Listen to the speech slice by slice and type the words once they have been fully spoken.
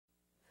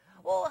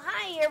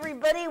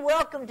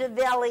welcome to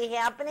Valley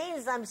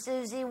Happenings. I'm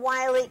Suzie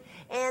Wiley,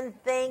 and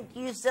thank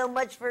you so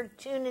much for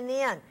tuning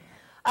in.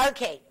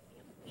 Okay,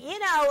 you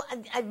know,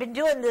 I've been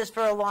doing this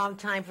for a long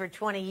time, for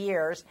 20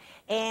 years,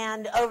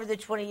 and over the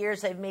 20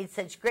 years I've made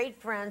such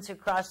great friends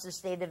across the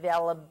state of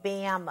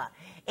Alabama.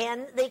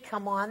 And they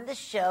come on the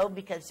show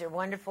because they're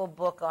wonderful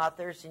book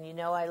authors, and you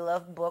know I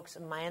love books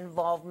and my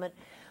involvement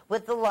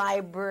with the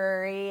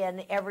library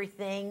and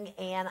everything,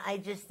 and I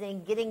just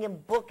think getting a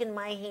book in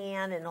my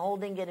hand and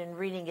holding it and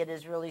reading it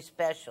is really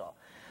special.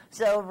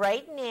 So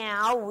right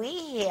now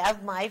we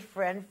have my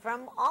friend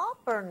from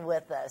Auburn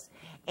with us,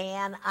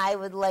 and I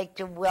would like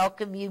to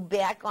welcome you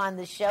back on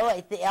the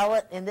show.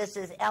 Ellen, and this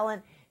is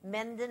Ellen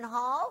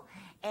Mendenhall,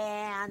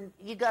 and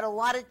you got a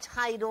lot of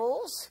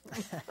titles.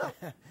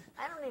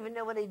 I don't even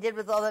know what I did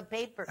with all that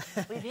paper.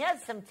 We've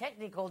had some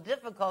technical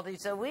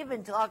difficulties, so we've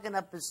been talking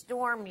up a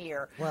storm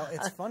here. Well,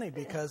 it's funny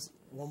because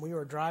when we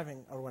were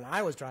driving, or when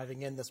I was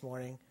driving in this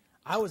morning,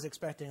 I was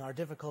expecting our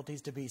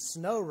difficulties to be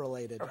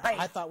snow-related. Right.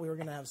 I thought we were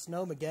going to have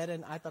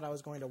Snowmageddon. I thought I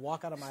was going to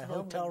walk out of my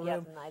hotel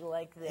room I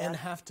like that. and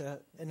have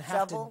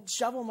to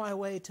shovel my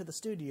way to the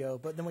studio,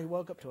 but then we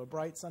woke up to a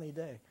bright, sunny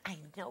day. I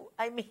know.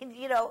 I mean,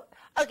 you know,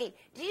 okay,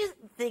 do you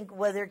think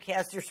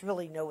weathercasters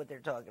really know what they're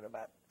talking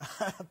about?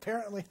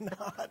 Apparently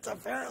not.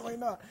 Apparently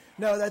not.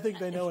 No, I think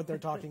they know what they're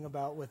talking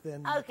about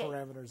within the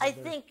parameters. I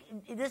think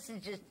this is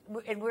just,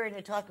 and we're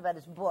going to talk about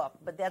his book,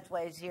 but that's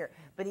why he's here.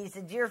 But he's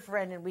a dear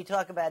friend, and we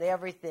talk about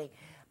everything.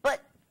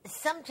 But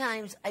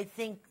sometimes I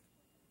think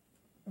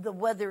the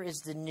weather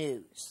is the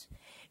news.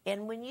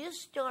 And when you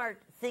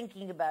start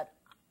thinking about,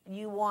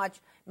 you watch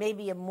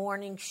maybe a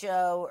morning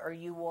show, or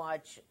you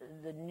watch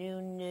the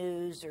noon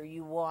news, or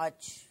you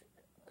watch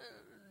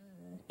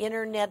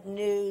internet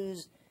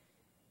news,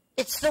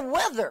 it's the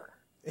weather.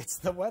 It's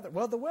the weather.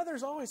 Well, the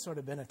weather's always sort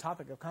of been a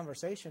topic of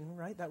conversation,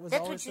 right? That's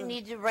what you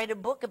need to write a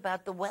book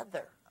about, the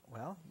weather.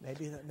 Well,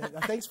 maybe.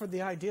 Thanks for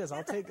the ideas.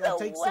 I'll take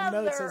some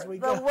notes as we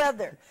go. The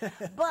weather.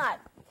 But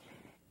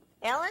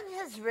Ellen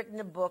has written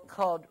a book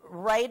called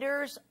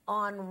Writers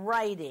on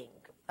Writing.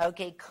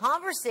 Okay,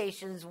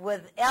 Conversations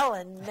with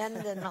Ellen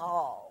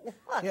Mendenhall.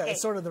 Okay. Yeah,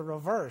 it's sort of the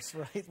reverse,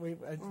 right?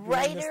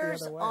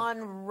 Writers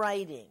on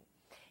Writing.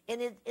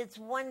 And it's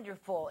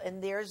wonderful,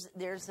 and there's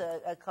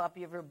a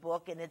copy of her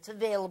book, and it's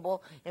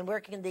available. And where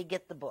can they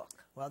get the book?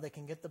 Well, they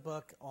can get the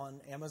book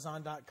on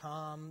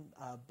Amazon.com,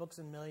 Books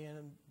A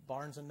Million,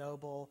 Barnes &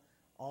 Noble,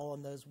 all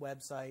on those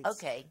websites.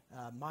 Okay.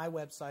 My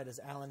website is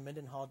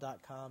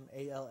allenmendenhall.com,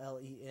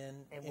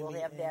 ALLEN. And we'll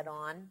have that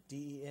on.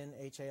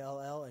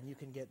 DENHALL, and you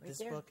can get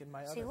this book and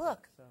my other See, look,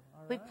 book. So,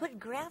 we put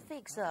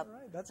graphics up. All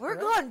right, that's We're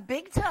great. going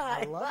big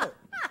time. I love it.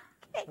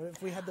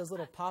 If we had those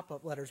little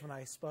pop-up letters when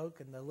I spoke,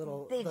 and the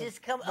little they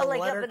just come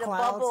like up in a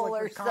bubble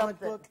like or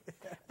something.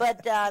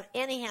 But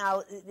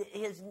anyhow,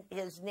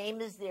 his name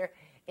is there,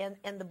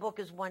 and the book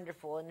is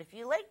wonderful. And if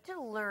you like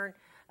to learn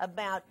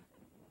about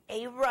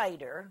a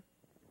writer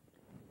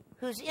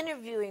who's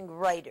interviewing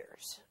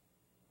writers,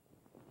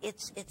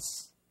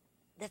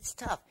 that's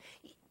tough.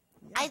 Yeah.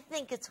 I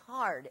think it's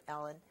hard,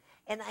 Ellen.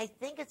 And I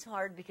think it's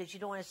hard because you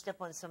don't want to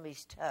step on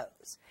somebody's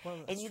toes,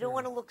 and you don't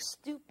want to look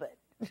stupid.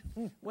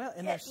 Well,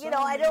 and you know,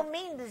 I don't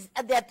mean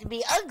that to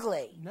be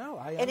ugly. No,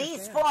 I understand. And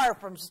he's far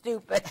from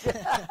stupid.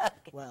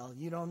 Well,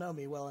 you don't know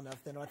me well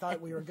enough, then. I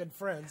thought we were good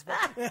friends.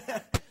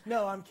 But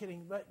no, I'm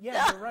kidding. But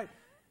yeah, you're right.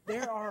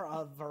 There are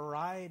a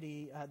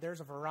variety.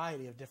 There's a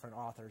variety of different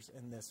authors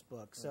in this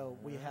book. So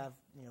we have,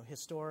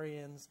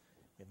 historians,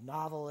 we have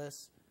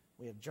novelists,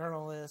 we have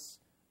journalists,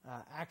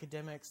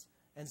 academics,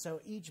 and so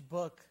each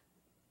book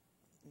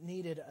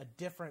needed a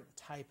different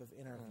type of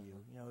interview.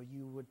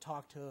 You would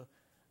talk to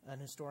an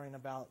historian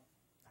about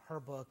her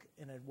book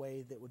in a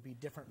way that would be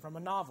different from a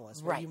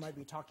novelist, where you might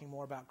be talking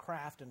more about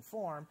craft and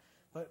form,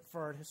 but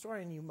for a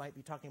historian you might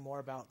be talking more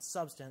about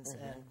substance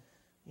and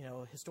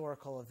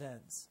historical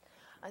events.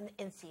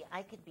 And see,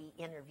 I could be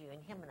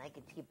interviewing him, and I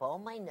could keep all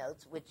my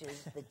notes, which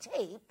is the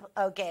tape,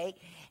 okay,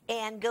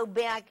 and go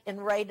back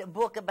and write a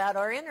book about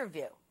our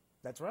interview.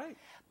 That's right.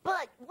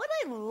 But what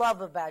I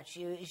love about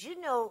you is you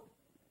know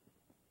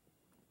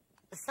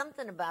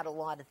something about a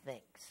lot of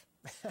things.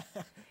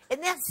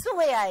 And that's the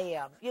way I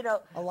am,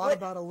 A lot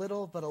about a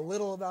little, but a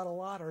little about a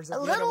lot, or is it a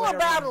little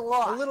about a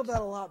lot? A little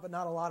about a lot, but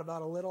not a lot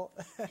about a little.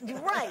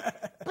 Right.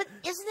 But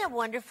isn't that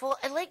wonderful?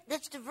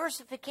 That's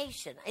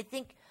diversification. I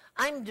think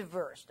I'm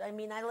diverse. I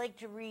mean, I like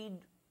to read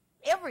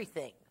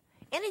everything.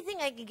 Anything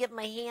I can get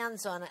my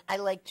hands on, I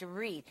like to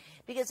read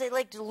because I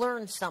like to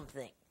learn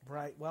something.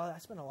 Right. Well, I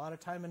spent a lot of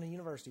time in a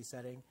university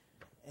setting,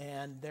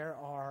 and there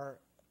are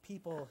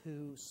people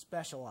who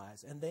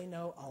specialize, and they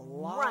know a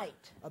lot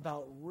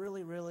about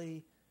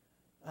really,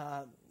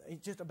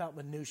 just about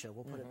minutia,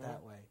 we'll put it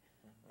that way.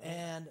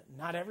 And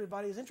not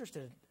everybody's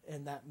interested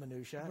in that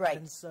minutia. Right.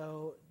 And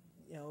so,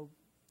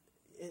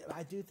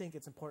 I do think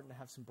it's important to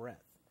have some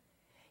breadth.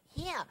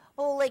 Yeah.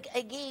 Well, like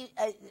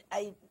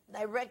I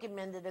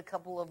recommended a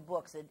couple of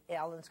books that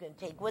Alan's going to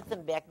take with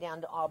him back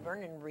down to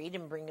Auburn and read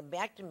and bring them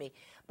back to me.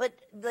 But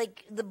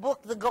like the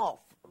book, The Golf,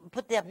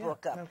 put that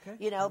book up,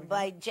 okay.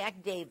 by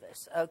Jack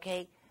Davis,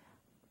 okay?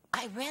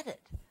 I read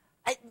it.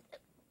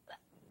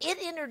 it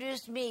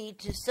introduced me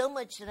to so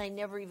much that I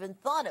never even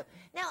thought of.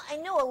 Now, I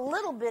know a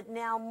little bit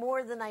now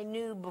more than I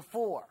knew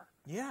before.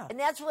 Yeah. And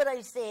that's what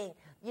I'm saying.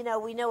 You know,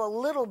 we know a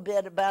little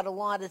bit about a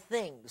lot of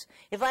things.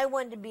 If I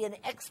wanted to be an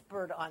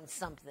expert on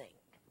something.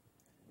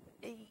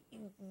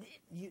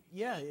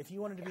 If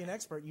you wanted to be an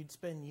expert, you'd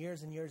spend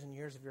years and years and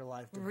years of your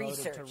life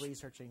devoted to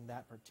researching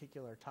that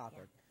particular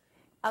topic.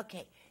 Yeah.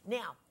 Okay.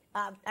 Now,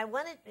 I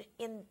wanted,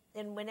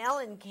 and when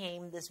Ellen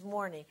came this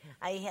morning,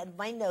 I had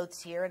my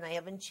notes here, and I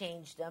haven't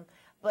changed them,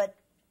 but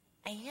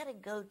I had to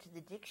go to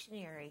the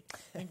dictionary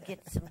and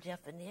get some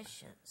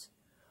definitions,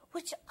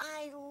 which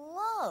I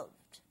loved.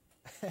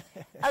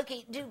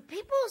 Okay, do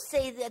people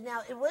say that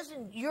now? It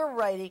wasn't your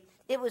writing,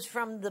 it was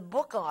from the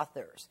book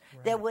authors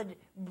that would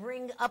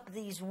bring up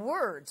these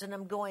words, and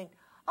I'm going,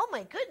 oh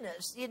my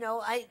goodness, you know,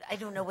 I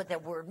don't know what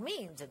that word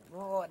means, and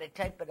I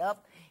type it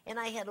up, and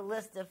I had a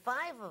list of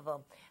 5 of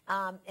them,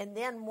 and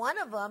then one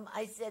of them,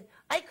 I said,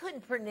 I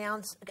can't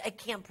pronounce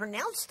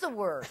the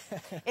word,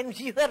 and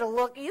you had to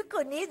look, you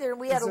couldn't either, and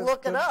we had to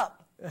look it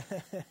up,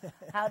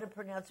 how to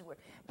pronounce the word.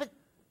 But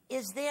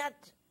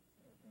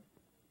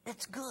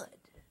that's good.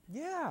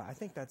 Yeah, I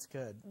think that's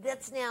good.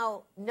 That's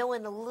now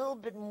knowing a little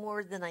bit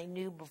more than I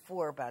knew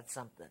before about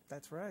something.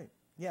 That's right.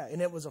 Yeah, and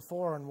it was a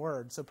foreign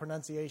word, so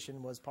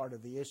pronunciation was part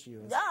of the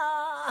issue.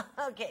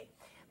 Okay.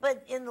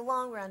 But in the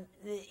long run,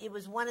 it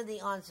was one of the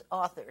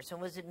authors. And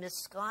was it Miss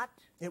Scott?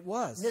 It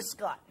was. Miss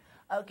Scott.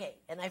 Okay,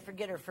 and I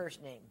forget her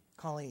first name.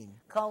 Colleen.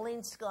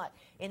 Colleen Scott.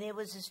 And it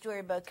was a story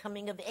about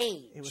coming of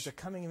age. It was a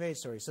coming of age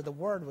story. So the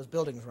word was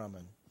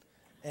Bildungsroman.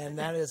 And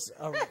that is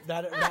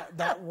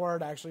that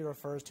word actually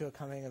refers to a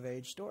coming of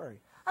age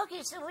story.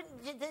 Okay, so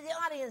the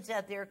audience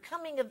out there,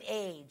 coming of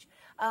age,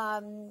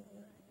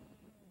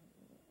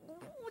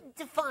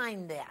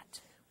 define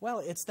that. Well,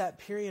 it's that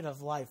period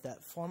of life,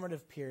 that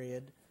formative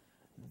period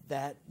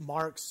that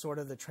marks sort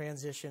of the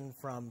transition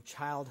from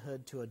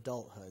childhood to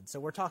adulthood. So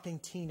we're talking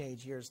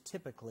teenage years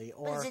typically.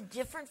 Or is it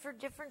different for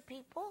different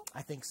people?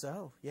 I think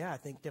so. Yeah, I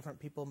think different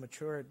people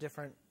mature at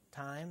different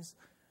times.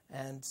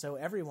 And so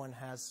everyone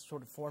has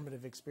sort of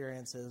formative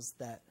experiences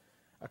that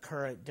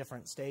occur at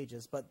different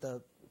stages. But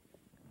the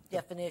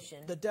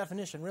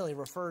definition really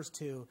refers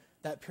to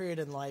that period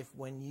in life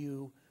when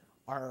you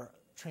are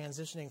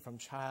transitioning from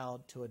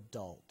child to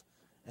adult.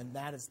 And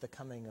that is the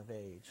coming of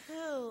age.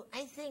 Ooh,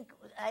 I think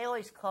I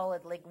always call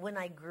it like when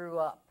I grew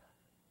up.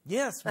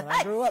 Yes, when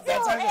I grew up.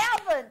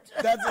 Haven't.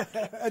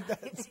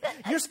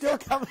 You're still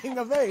coming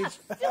of age.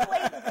 Still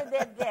waiting for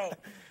that day.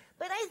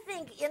 But I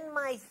think in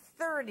my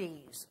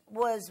 30s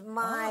was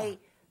my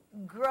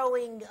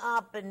growing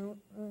up and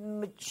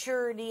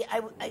maturity.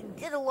 I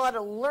did a lot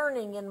of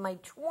learning in my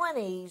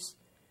 20s,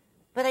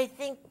 but I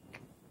think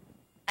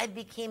I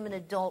became an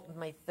adult in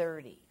my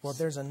 30s. Well,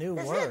 there's a new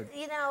word.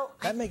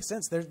 That makes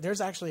sense.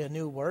 There's actually a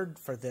new word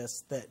for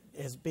this that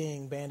is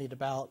being bandied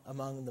about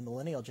among the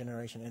millennial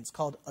generation, and it's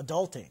called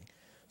adulting.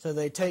 So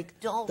they take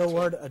the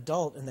word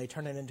adult and they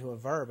turn it into a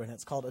verb, and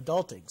it's called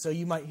adulting. So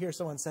you might hear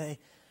someone say,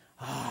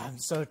 I'm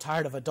so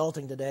tired of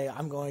adulting today,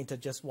 I'm going to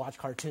just watch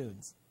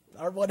cartoons.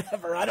 Or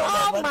whatever, I don't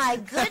know. Oh, my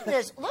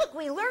goodness. Look,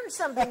 we learned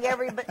something,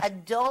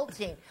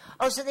 adulting.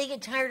 Oh, so they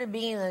get tired of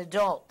being an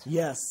adult.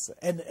 Yes,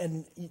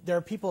 and there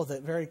are people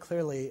that very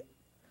clearly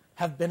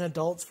have been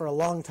adults for a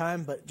long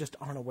time, but just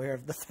aren't aware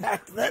of the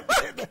fact that...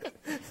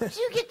 Do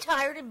you get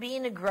tired of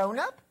being a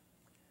grown-up?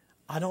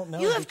 I don't know.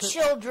 You have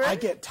children. I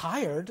get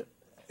tired,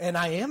 and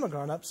I am a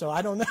grown-up, so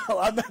I don't know.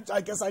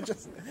 I guess I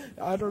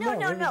don't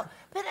know. No.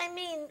 But I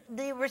mean,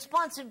 the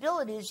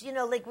responsibilities,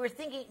 like we're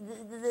thinking,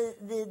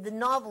 the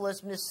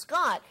novelist, Miss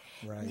Scott,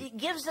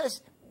 gives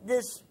us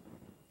this,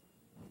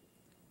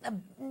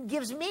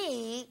 gives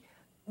me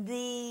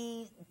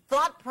the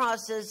thought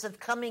process of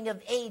coming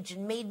of age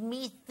and made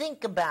me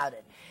think about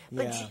it.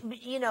 But,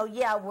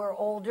 we're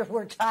older,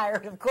 we're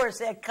tired. Of course,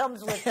 that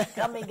comes with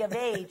coming of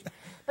age.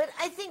 But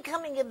I think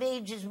coming of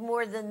age is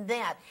more than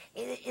that.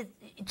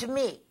 To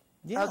me.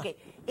 Yeah. Okay.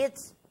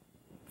 It's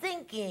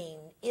thinking.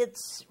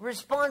 It's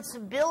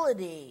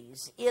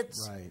responsibilities.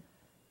 It's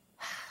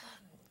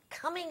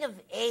coming of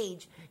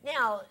age.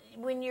 Now,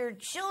 when you're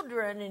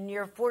children and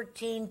you're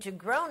 14 to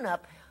grown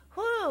up,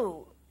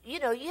 you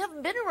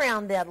haven't been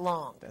around that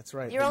long. That's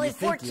right. You're only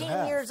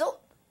 14 years old.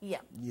 Yeah.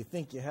 You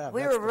think you have.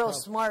 We were real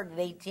smart at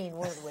 18,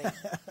 weren't we?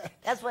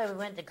 That's why we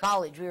went to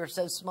college. We were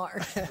so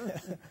smart.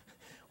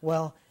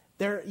 Well,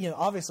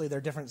 obviously there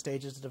are different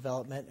stages of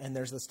development, and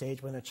there's the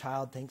stage when a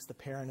child thinks the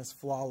parent is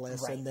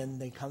flawless, and then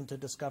they come to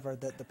discover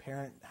that the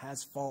parent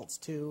has faults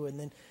too, and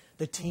then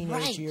the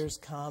teenage years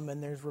come,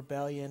 and there's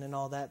rebellion and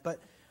all that. But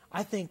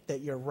I think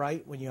that you're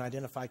right when you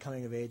identify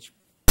coming of age.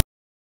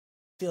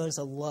 Feelings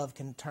of love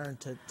can turn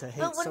to hate.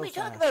 But when we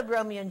talk about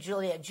Romeo and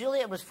Juliet,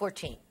 Juliet was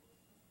 14.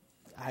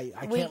 I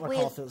can't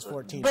recall if it was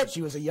 14, but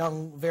she was a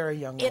very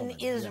young woman.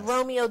 And is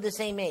Romeo the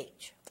same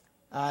age?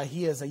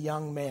 He is a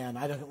young man.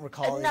 I don't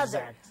recall the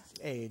exact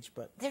age,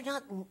 but they're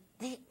not.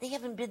 They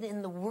haven't been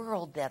in the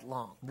world that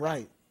long.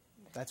 Right,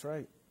 that's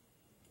right.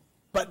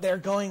 But they're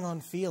going on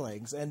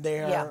feelings, and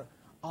they're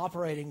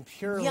operating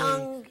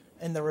purely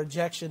in the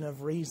rejection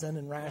of reason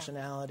and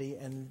rationality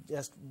and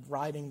just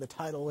riding the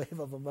tidal wave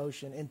of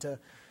emotion into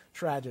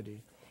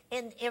tragedy.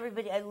 And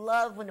everybody, I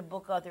love when a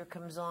book author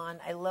comes on.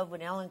 I love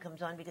when Ellen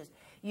comes on because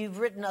you've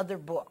written other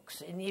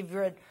books and you've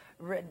read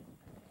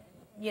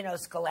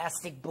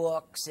scholastic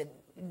books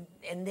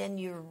and then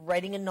you're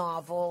writing a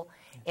novel,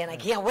 and I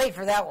can't wait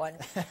for that one.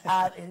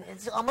 And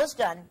it's almost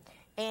done.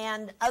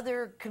 And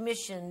other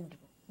commissioned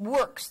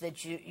works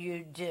that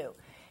you do.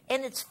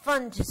 And it's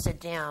fun to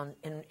sit down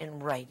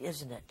and write,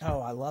 isn't it?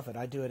 Oh, I love it.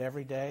 I do it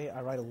every day.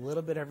 I write a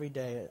little bit every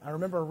day. I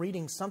remember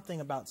reading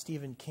something about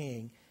Stephen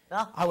King.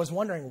 Oh. I was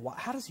wondering,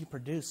 how does he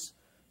produce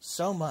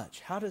so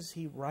much? How does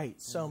he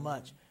write so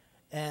much?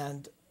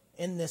 And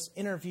in this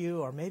interview,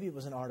 or maybe it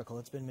was an article,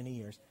 it's been many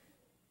years,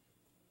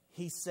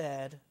 he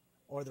said,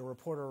 or the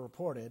reporter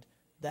reported,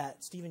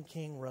 that Stephen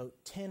King wrote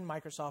 10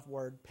 Microsoft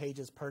Word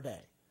pages per day.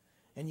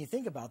 And you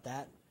think about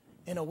that,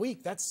 in a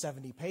week, that's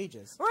 70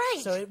 pages. Right.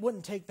 So it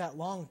wouldn't take that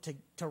long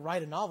to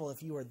write a novel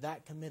if you were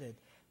that committed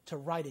to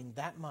writing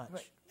that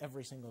much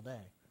every single day.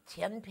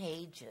 10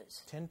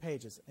 pages. 10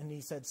 pages. And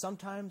he said,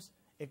 sometimes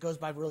it goes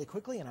by really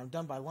quickly and I'm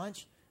done by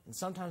lunch, and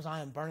sometimes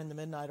I am burning the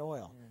midnight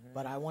oil.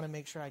 But I want to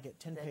make sure I get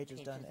 10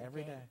 pages done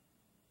every day.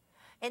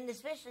 And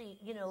especially,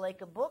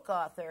 like a book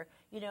author,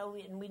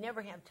 and we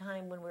never have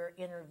time when we're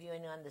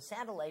interviewing on the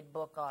satellite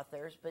book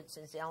authors, but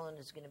since Ellen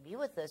is going to be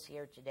with us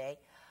here today,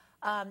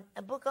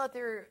 a book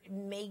author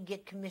may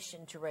get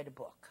commissioned to write a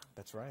book.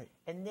 That's right.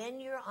 And then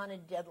you're on a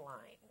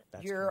deadline.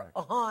 That's you're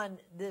correct. on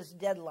this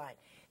deadline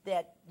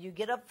that you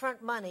get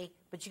upfront money,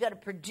 but you got to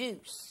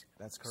produce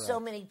That's correct. so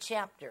many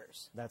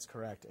chapters. That's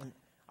correct. And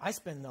I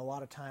spend a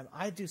lot of time,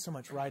 I do so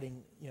much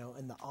writing,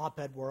 in the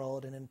op-ed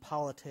world and in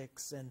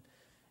politics and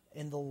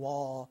in the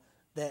law,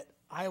 that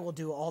I will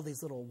do all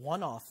these little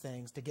one-off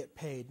things to get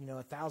paid,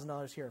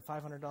 $1,000 here,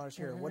 $500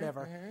 here,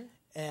 whatever.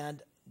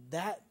 And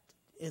that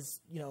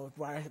is,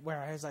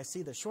 whereas I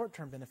see the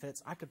short-term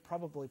benefits, I could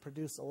probably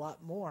produce a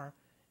lot more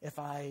if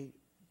I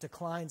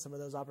declined some of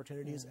those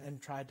opportunities and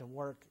tried to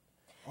work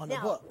on the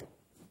book.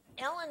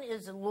 Ellen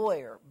is a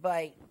lawyer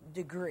by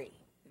degree.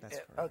 That's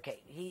correct.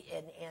 Okay,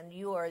 and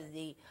you are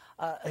the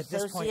At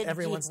associate this point,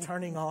 everyone's dean.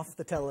 turning off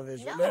the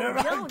television.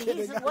 No,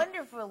 he's a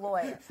wonderful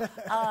lawyer.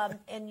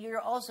 And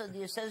you're also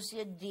the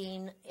associate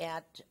dean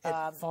at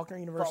Faulkner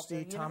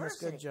University, Faulkner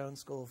Thomas University Good Jones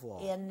School of Law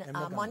in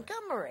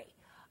Montgomery.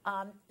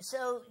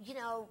 So,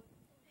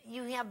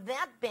 you have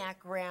that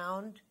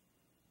background,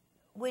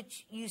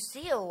 which you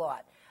see a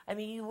lot. I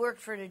mean, you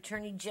worked for an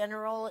attorney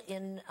general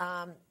in...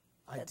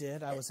 I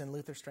did. I was in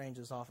Luther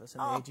Strange's office, in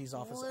the AG's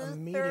office, Luther.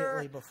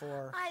 immediately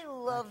before. I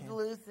loved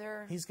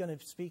Luther. He's going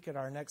to speak at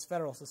our next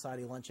Federal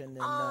Society luncheon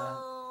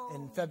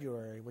in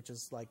February, which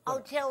is like...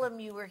 tell him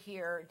you were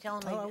here.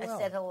 Tell him I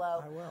said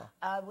hello.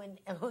 I will.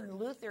 When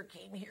Luther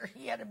came here,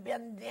 he had to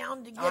bend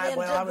down to get I into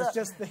was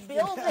just the thinking.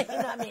 building.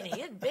 I mean,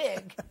 he's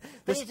big.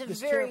 But he's a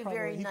very,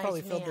 very nice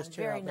probably filled man. this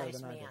chair Very out better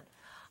nice than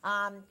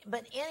I man.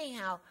 But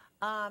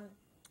anyhow...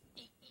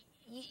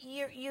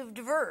 You've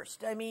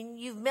diversed. I mean,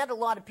 you've met a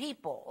lot of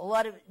people, a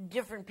lot of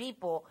different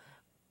people,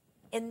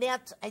 and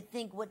that's, I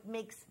think, what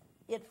makes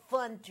it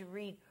fun to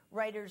read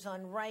Writers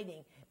on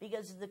Writing,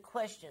 because of the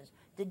questions,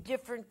 the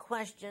different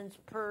questions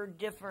per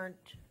different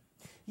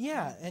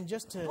and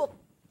just to book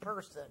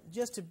person.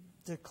 Just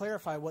to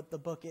clarify what the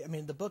book is, I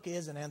mean, the book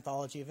is an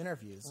anthology of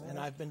interviews, and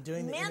I've been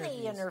doing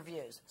many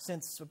interviews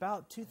since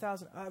about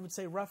 2000, I would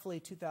say roughly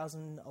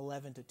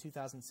 2011 to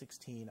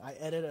 2016. I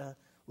edit a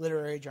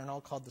literary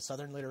journal called the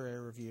Southern Literary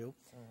Review,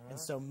 and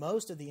so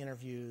most of the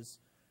interviews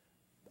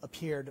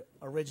appeared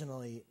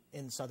originally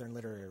in Southern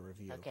Literary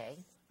Review. Okay.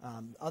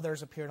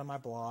 Others appeared on my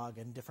blog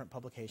and different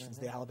publications.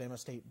 The Alabama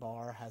State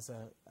Bar has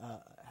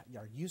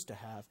or used to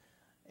have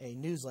a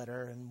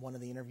newsletter, and one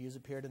of the interviews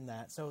appeared in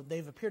that. So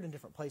they've appeared in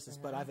different places,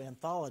 but I've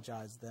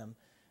anthologized them,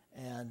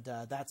 and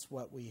that's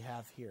what we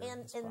have here.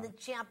 And the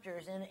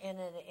chapters,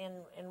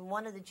 and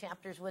one of the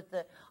chapters with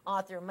the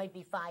author might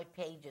be 5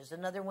 pages.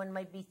 Another one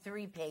might be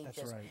 3 pages.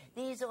 That's right.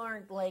 These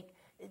aren't like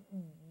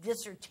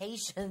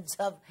dissertations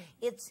of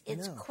it's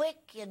quick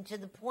and to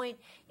the point,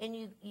 and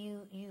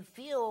you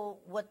feel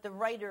what the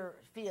writer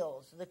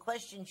feels, the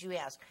questions you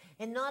ask,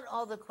 and not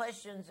all the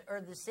questions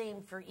are the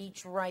same for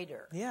each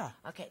writer. Yeah.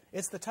 Okay.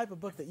 It's the type of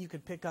book that you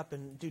could pick up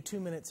and do 2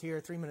 minutes here,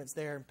 3 minutes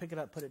there, and pick it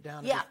up, put it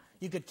down. Yeah.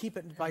 You could keep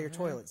it by your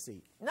toilet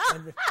seat. No.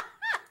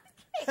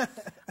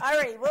 All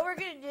right, what we're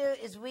going to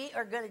do is we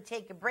are going to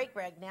take a break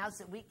right now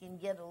so we can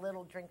get a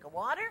little drink of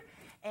water,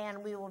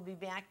 and we will be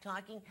back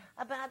talking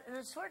about an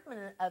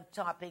assortment of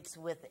topics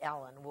with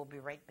Ellen. We'll be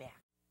right back.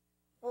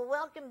 Well,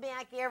 welcome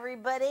back,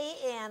 everybody,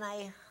 and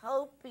I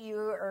hope you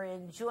are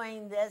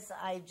enjoying this.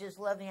 I just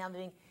love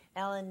having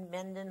Ellen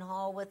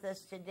Mendenhall with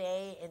us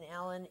today, and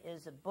Ellen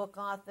is a book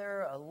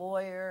author, a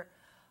lawyer,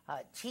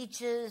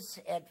 teaches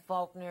at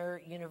Faulkner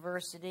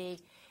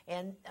University,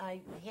 and I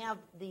have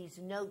these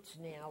notes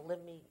now.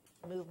 Let me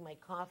move my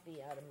coffee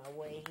out of my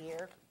way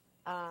here.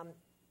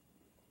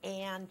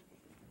 And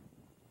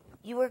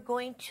you are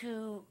going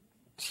to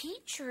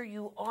teach, or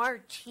you are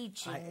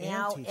teaching I am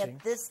now teaching.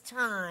 at this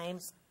time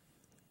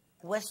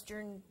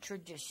Western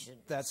tradition.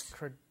 That's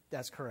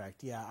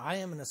correct. Yeah, I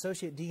am an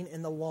associate dean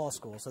in the law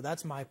school, so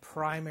that's my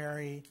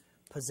primary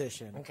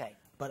position. Okay.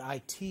 But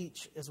I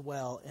teach as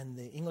well in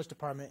the English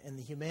department and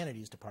the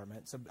humanities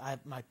department. So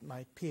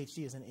my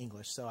PhD is in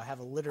English, so I have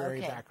a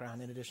literary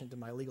background in addition to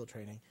my legal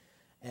training.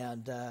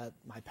 And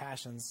my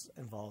passions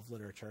involve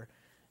literature.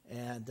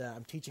 And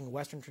I'm teaching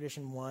Western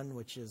Tradition 1,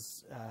 which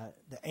is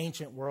the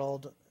ancient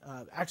world.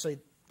 Actually,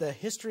 the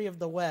history of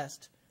the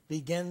West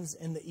begins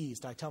in the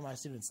East. I tell my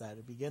students that.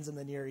 It begins in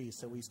the Near East.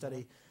 So we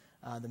study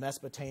the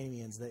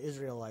Mesopotamians, the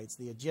Israelites,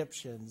 the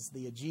Egyptians,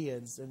 the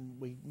Aegeans, and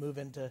we move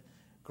into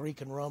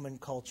Greek and Roman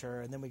culture,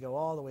 and then we go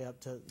all the way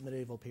up to the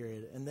medieval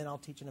period. And then I'll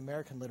teach an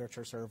American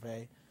literature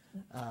survey.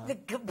 The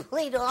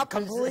complete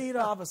opposite. Complete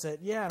opposite,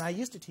 yeah. And I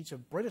used to teach a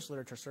British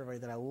literature survey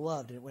that I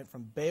loved, and it went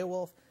from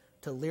Beowulf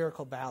to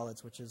Lyrical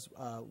Ballads, which is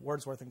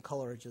Wordsworth and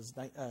Coleridge's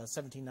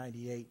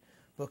 1798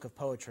 book of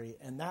poetry.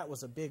 And that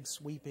was a big,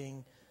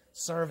 sweeping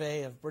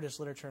survey of British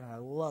literature, and I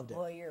loved it.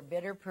 Well, you're a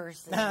better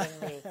person than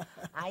me.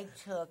 I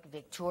took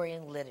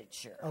Victorian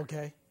literature.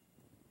 Okay.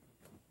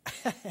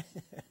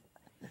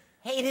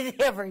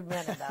 Hated every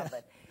minute of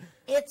it.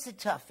 It's a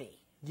toughie.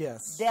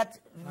 Yes. That's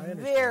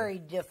very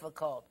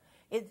difficult.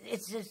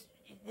 It's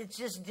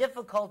just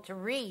difficult to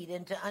read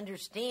and to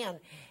understand.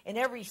 And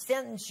every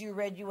sentence you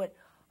read, you went,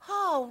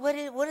 oh,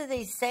 what are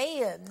they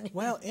saying?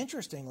 Well,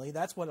 interestingly,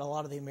 that's what a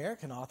lot of the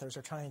American authors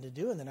are trying to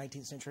do in the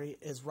 19th century,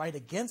 is write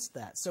against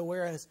that. So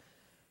whereas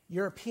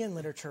European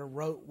literature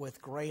wrote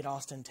with great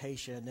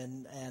ostentation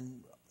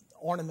and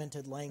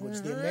ornamented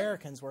language, the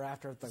Americans were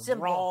after the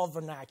raw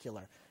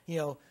vernacular. You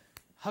know,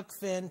 Huck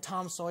Finn,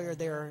 Tom Sawyer,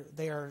 they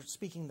are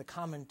speaking the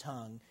common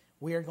tongue.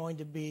 We are going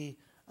to be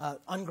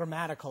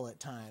ungrammatical at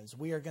times.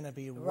 We are going to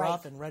be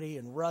rough and ready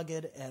and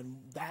rugged, and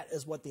that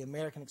is what the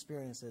American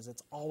experience is.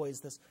 It's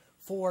always this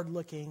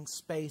forward-looking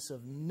space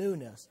of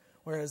newness,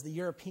 whereas the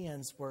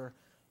Europeans were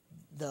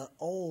the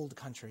old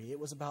country. It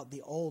was about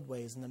the old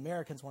ways, and the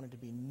Americans wanted to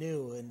be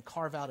new and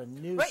carve out a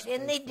new space.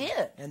 And they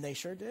did. And they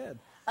sure did.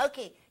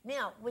 Okay,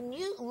 now, when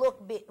you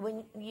look,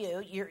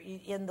 you're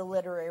in the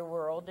literary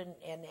world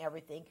and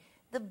everything,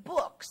 the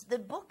books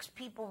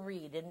people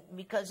read, and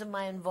because of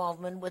my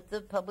involvement with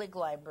the public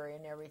library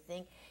and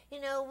everything,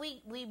 you know,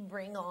 we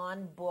bring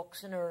on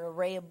books and an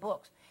array of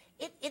books.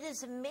 It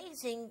is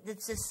amazing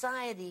that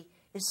society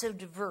is so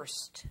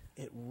diverse.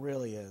 It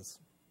really is.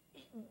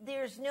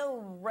 There's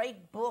no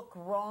right book,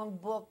 wrong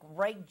book,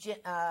 right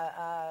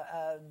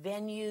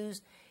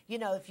venues. You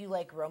know, if you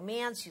like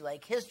romance, you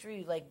like history,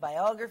 you like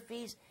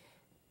biographies.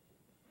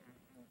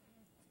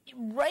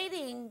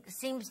 Writing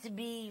seems to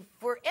be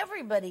for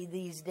everybody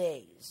these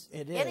days.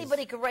 It is.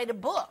 Anybody could write a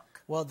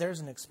book. Well, there's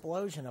an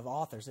explosion of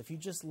authors. If you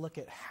just look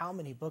at how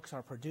many books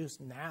are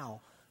produced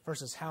now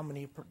versus how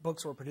many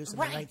books were produced in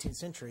the 19th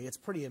century, it's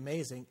pretty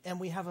amazing. And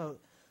we have a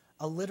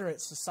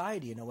literate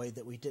society in a way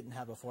that we didn't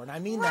have before. And I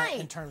mean that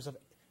in terms of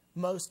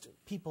most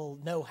people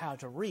know how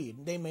to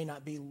read. They may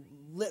not be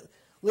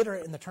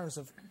literate in the terms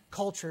of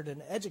cultured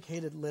and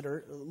educated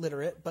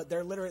literate, but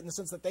they're literate in the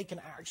sense that they can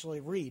actually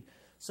read.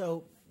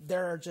 So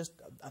there are just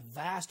a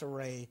vast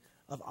array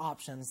of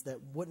options that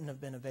wouldn't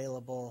have been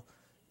available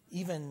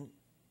even,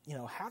 you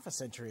know, half a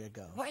century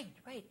ago. Right.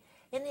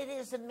 And it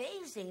is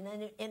amazing.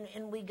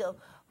 And we go,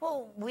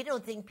 well, we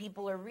don't think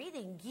people are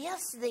reading.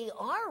 Yes, they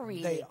are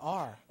reading. They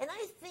are. And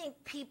I think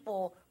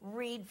people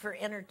read for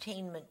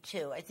entertainment,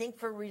 too. I think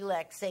for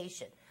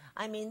relaxation.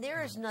 I mean,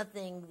 there is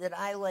nothing that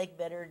I like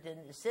better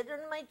than to sit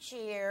in my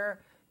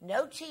chair,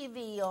 no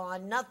TV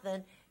on,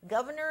 nothing,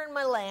 governor in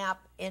my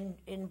lap, and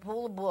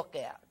pull a book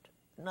out.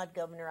 Not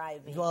Governor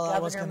Ivy. Well,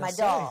 Governor, my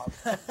dog.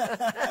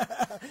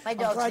 My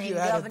dog's named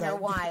Governor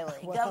Wiley.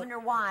 Well, Governor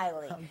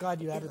Wiley. I'm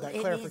glad you added that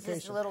clarification.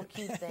 He's this little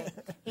cute thing.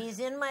 He's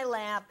in my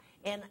lap,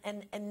 and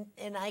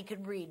I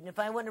could read. And if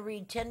I want to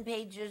read 10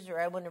 pages or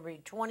I want to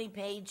read 20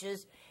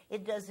 pages,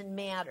 it doesn't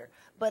matter.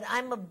 But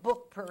I'm a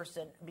book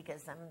person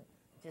because I'm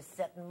just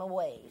set in my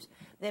ways.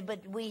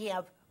 But we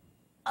have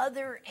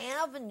other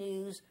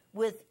avenues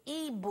with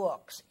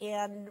e-books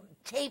and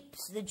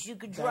tapes that you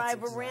could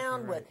drive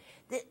around with.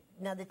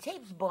 Now, the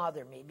tapes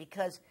bother me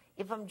because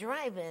if I'm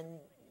driving,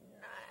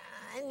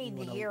 I need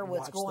to hear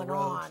what's going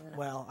on.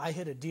 Well, I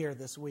hit a deer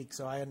this week,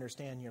 so I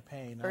understand your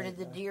pain. Or did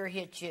the deer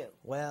hit you?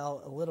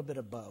 Well, a little bit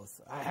of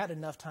both. I had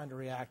enough time to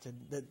react to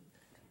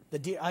the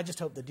deer. I just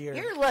hope the deer...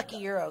 You're lucky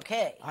you're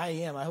okay. I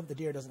am. I hope the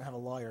deer doesn't have a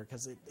lawyer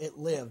because it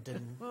lived,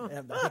 and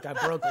I think I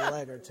broke a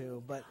leg or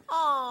two. But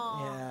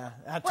yeah,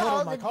 I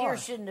totaled my car. Well, the deer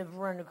shouldn't have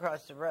run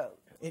across the road.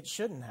 It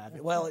shouldn't have.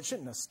 Well, it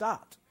shouldn't have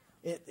stopped.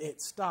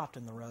 It stopped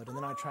in the road, and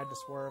then I tried to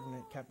swerve, and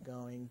it kept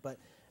going. But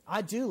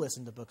I do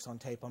listen to books on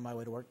tape on my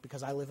way to work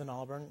because I live in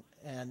Auburn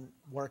and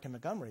work in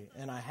Montgomery,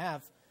 and I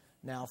have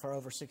now for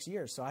over 6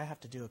 years, so I have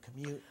to do a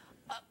commute.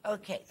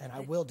 Okay. And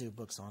I will do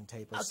books on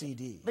tape or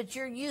CD. But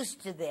you're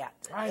used to that.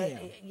 I am.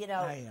 You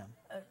know, I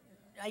am.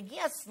 I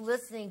guess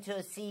listening to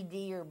a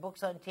CD or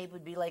books on tape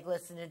would be like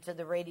listening to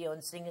the radio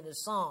and singing a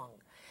song.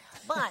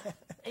 But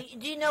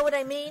do you know what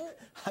I mean?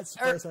 I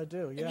suppose I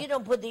do, yeah. You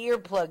don't put the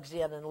earplugs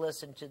in and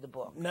listen to the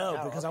book. No,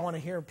 because I want to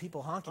hear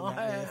people honking at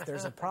me. If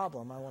there's a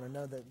problem, I want to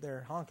know that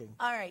they're honking.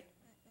 All right.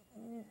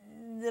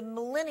 The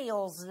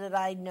millennials that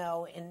I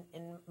know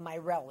in my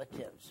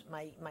relatives,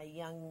 my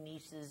young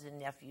nieces and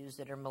nephews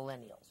that are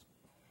millennials,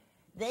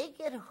 they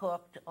get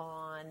hooked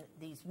on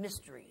these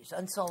mysteries,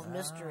 unsolved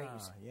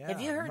mysteries. Yeah.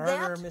 Have you heard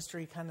Murder that?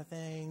 mystery kind of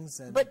things,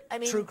 and But, I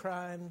mean, true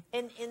crime.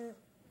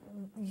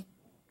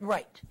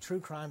 Right.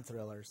 True crime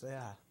thrillers,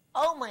 yeah.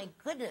 Oh my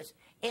goodness.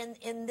 And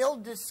they'll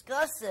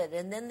discuss it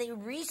and then they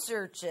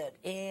research it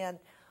and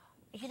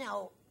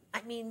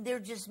I mean they're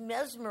just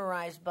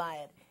mesmerized by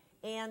it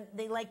and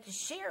they like to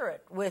share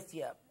it with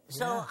you.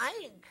 So Yeah.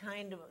 I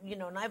kind of,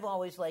 and I've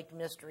always liked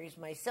mysteries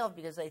myself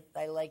because I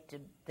like to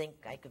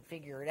think I could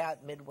figure it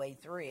out midway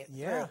through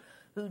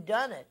who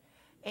done it.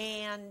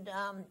 And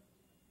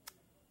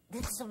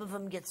then some of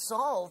them get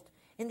solved.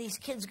 And these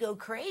kids go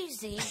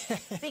crazy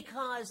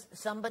because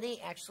somebody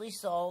actually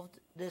solved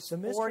this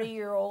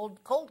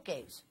 40-year-old cold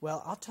case.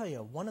 Well, I'll tell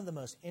you, one of the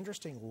most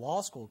interesting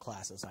law school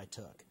classes I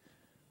took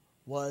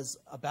was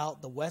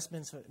about the West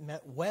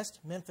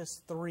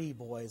Memphis 3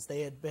 boys.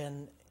 They had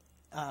been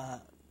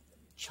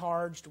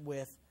charged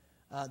with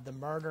the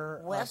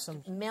murder of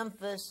some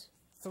Memphis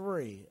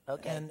 3.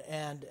 Okay.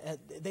 And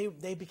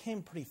they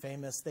became pretty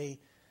famous.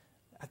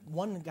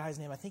 One guy's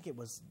name, I think it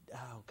was,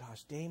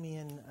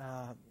 Damien,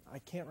 I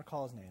can't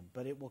recall his name,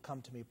 but it will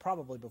come to me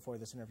probably before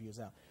this interview is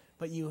out.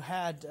 But you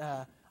had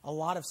a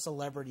lot of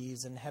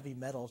celebrities and heavy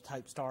metal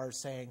type stars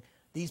saying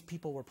these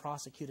people were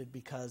prosecuted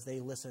because they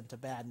listened to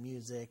bad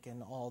music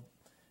and all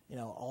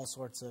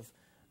sorts of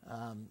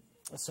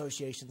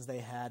associations they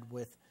had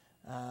with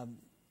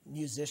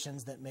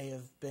musicians that may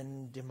have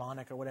been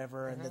demonic or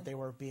whatever, and that they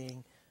were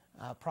being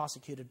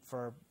prosecuted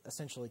for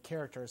essentially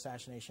character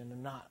assassination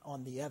and not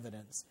on the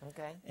evidence.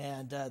 Okay.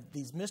 And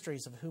these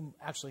mysteries of who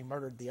actually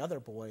murdered the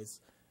other boys,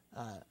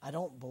 I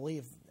don't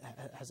believe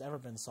has ever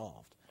been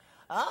solved.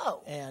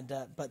 Oh. And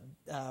but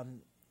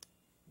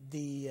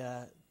the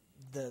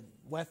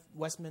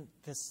West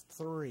Memphis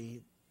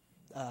 3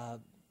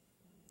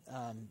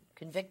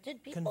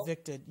 Convicted people?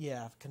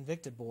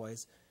 Convicted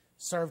boys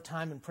served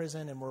time in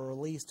prison and were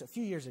released a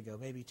few years ago,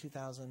 maybe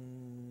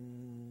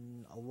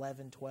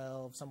 2011,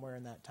 12, somewhere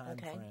in that time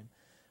frame.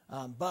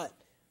 But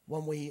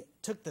when we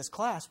took this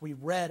class, we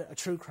read a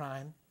true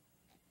crime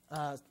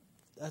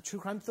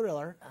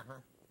thriller,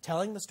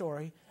 telling the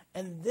story,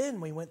 and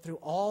then we went through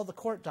all the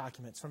court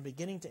documents from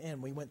beginning to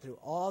end. We went through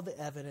all the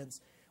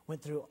evidence,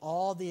 went through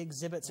all the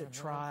exhibits at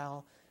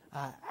trial,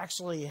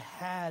 actually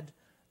had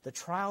the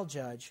trial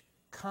judge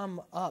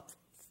come up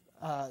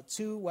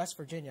to West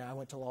Virginia. I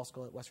went to law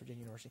school at West Virginia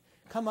University.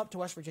 Come up to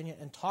West Virginia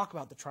and talk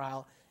about the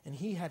trial, and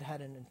he had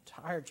an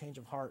entire change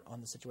of heart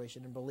on the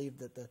situation and believed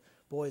that the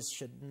boys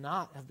should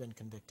not have been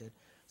convicted.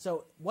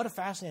 So what a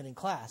fascinating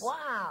class.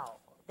 Wow.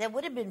 That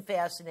would have been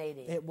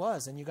fascinating. It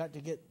was, and you got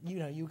to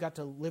you got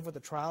to live with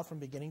the trial from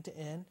beginning to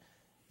end.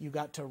 You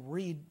got to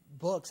read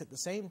books at the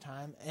same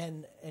time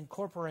and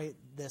incorporate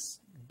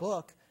this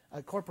book,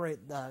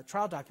 incorporate the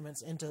trial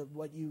documents into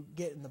what you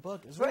get in the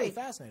book. It's really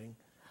fascinating.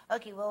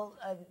 Okay, well,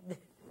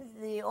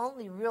 the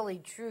only really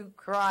true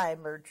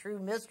crime or true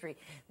mystery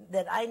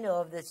that I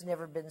know of that's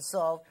never been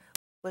solved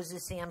was the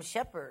Sam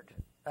Shepard.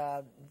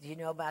 Do you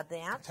know about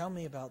that? Tell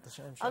me about the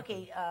Sam Shepard.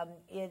 Okay,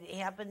 it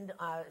happened,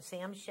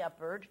 Sam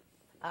Shepard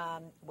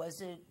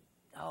was it,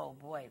 oh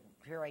boy,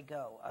 here I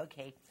go.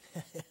 Okay.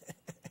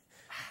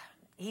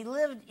 He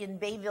lived in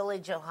Bay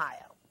Village,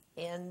 Ohio,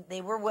 and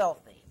they were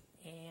wealthy.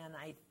 And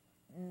I'm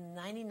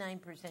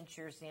 99%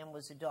 sure Sam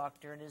was a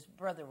doctor and his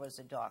brother was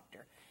a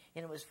doctor.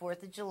 And it was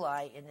 4th of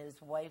July, and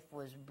his wife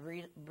was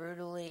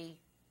brutally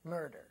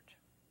murdered.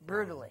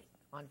 Brutally,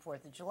 on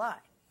 4th of July.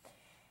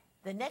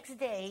 The next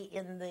day,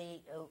 in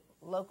the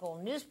local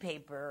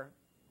newspaper,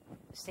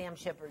 Sam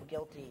Shepard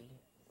guilty.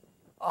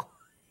 Oh,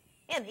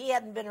 and he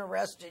hadn't been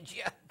arrested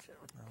yet.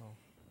 Oh.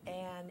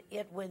 And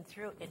it went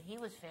through, and he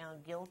was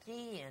found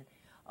guilty, and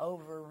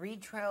over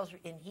retrials,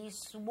 and he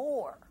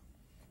swore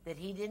that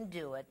he didn't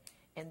do it,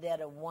 and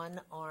that a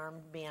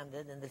one-armed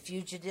bandit, and The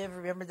Fugitive,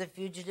 remember The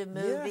Fugitive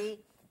movie? Yeah.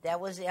 That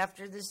was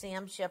after the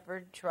Sam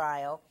Shepard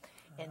trial,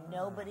 and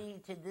nobody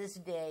to this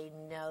day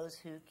knows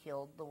who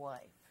killed the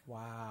wife.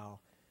 Wow.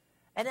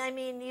 And I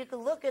mean, you can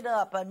look it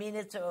up. I mean,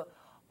 it's a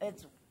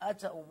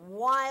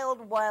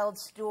wild, wild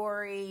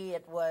story.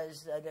 It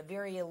was a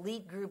very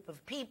elite group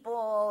of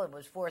people. It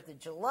was 4th of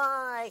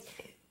July.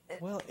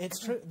 Well, it's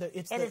true.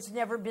 It's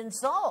never been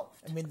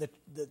solved. I mean,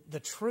 the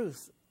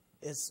truth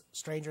is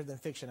stranger than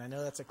fiction. I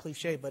know that's a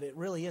cliche, but it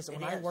really is.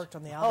 When I worked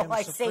on the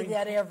Alabama Supreme, say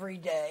that every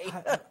day.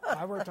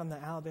 I worked on the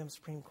Alabama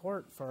Supreme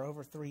Court for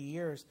over 3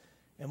 years,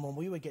 and when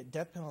we would get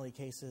death penalty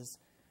cases,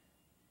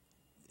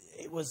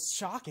 it was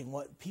shocking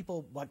what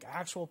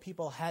actual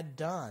people had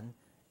done,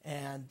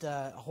 and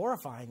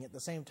horrifying at the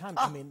same time.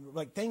 I mean,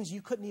 like things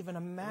you couldn't even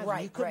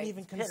imagine. You couldn't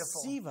even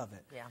conceive of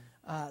it.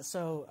 Yeah.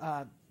 So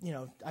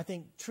I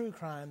think true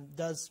crime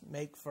does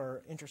make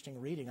for interesting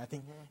reading. I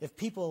think if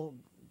people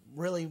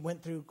really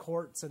went through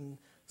courts and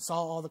saw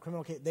all the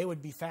criminal cases, they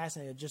would be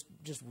fascinated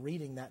just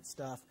reading that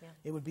stuff. Yeah.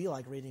 It would be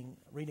like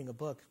reading a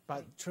book.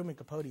 But Truman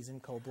Capote's In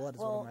Cold Blood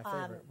is one of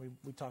my favorite.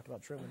 We talked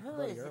about Truman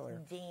Capote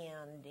earlier.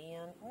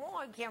 Dan. Oh,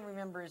 I can't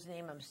remember his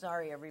name. I'm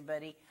sorry,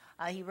 everybody.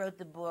 He wrote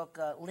the book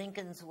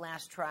Lincoln's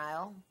Last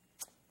Trial.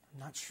 I'm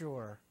not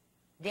sure.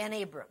 Dan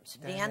Abrams.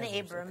 Dan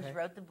Abrams okay.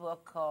 wrote the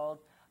book called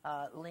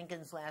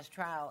Lincoln's Last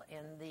Trial,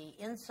 and the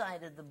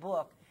inside of the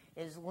book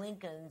is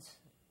Lincoln's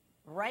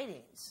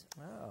writings.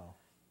 Oh.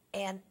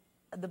 And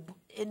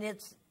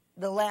it's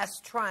the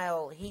last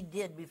trial he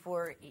did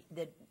before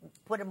that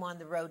put him on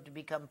the road to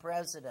become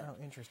president. Oh,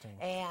 interesting.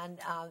 And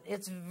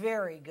it's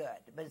very good,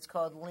 but it's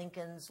called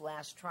Lincoln's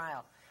Last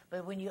Trial.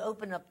 But when you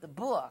open up the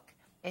book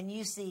and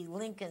you see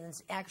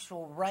Lincoln's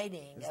actual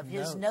writing of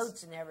his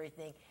notes and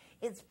everything,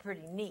 it's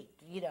pretty neat.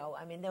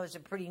 I mean, there was a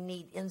pretty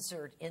neat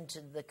insert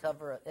into the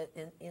cover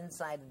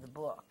inside of the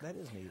book. That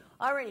is neat.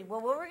 All righty.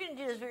 Well, what we're going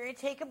to do is we're going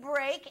to take a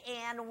break,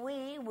 and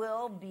we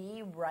will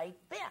be right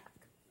back.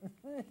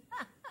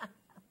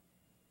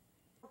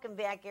 Welcome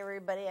back,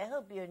 everybody. I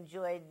hope you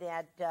enjoyed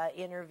that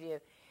interview.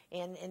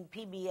 And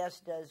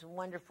PBS does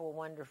wonderful,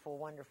 wonderful,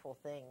 wonderful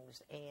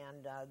things.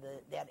 And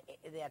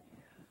that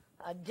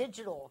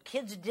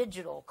kids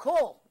digital,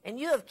 cool. And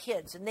you have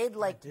kids, and they'd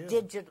like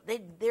digital.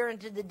 They're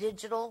into the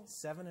digital.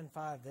 7 and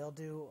 5,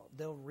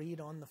 they'll read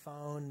on the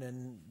phone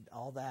and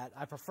all that.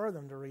 I prefer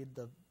them to read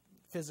the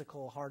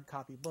physical hard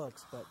copy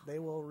books, but they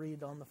will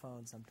read on the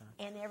phone sometimes.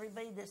 And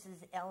everybody, this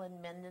is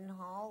Ellen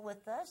Mendenhall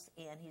with us,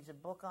 and he's a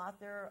book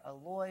author, a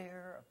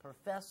lawyer, a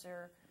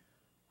professor,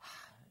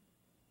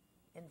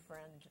 and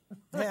friend.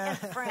 Yeah.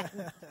 And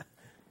friend.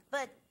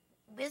 But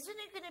isn't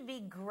it going to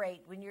be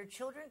great when your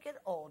children get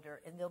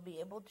older and they'll be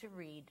able to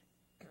read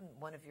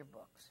one of your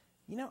books?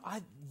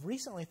 I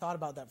recently thought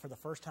about that for the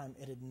first time.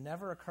 It had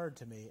never occurred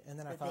to me, and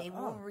then I thought, they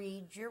will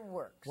read your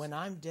works. When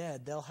I'm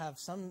dead, they'll have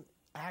some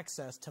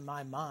access to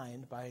my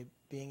mind by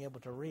being able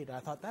to read. I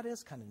thought that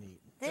is kind of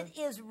neat. That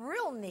is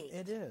real neat.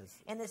 It is.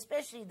 And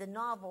especially the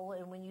novel,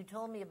 and when you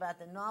told me about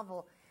the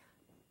novel,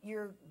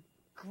 your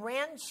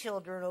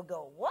grandchildren will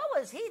go, what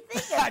was he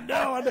thinking? I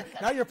know.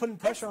 Now you're putting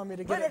pressure on me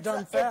to get it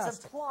done fast.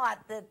 It's a plot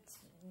that's,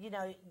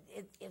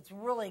 it's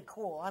really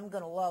cool. I'm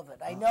going to love it.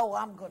 I know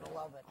I'm going to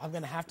love it. I'm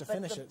going to have to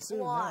finish it soon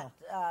now.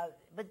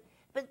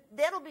 But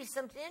that'll be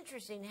something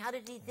interesting. How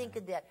did he think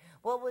of that?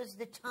 What was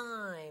the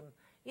time?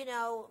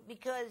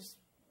 Because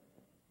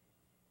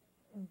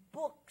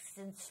books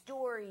and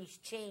stories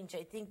change.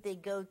 I think they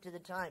go to the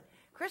time.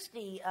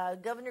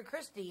 Governor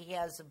Christie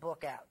has a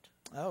book out.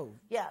 Oh.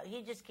 Yeah,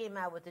 he just came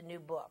out with a new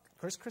book.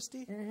 Chris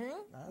Christie? Mm-hmm.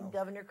 Oh.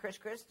 Governor Chris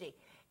Christie.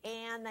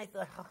 And I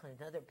thought,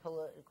 another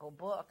political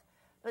book.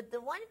 But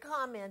the one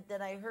comment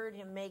that I heard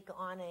him make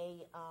on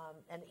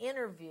an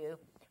interview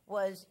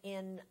was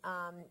in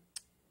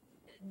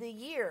the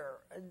year,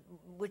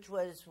 which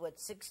was,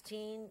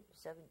 16,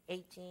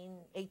 17,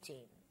 18.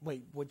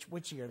 Wait,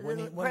 which year?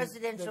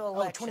 Presidential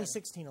election.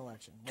 2016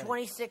 election. Right.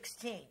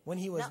 2016. When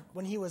he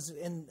was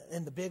in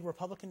the big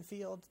Republican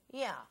field.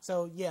 Yeah.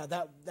 So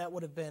that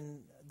would have been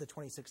the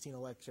 2016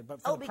 election.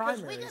 But for the because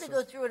primaries, we got to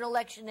go through an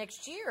election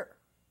next year.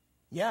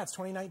 Yeah, it's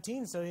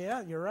 2019. So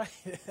yeah, you're right.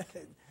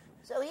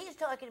 So he's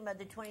talking about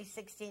the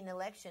 2016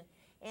 election,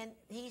 and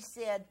he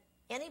said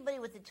anybody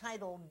with the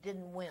title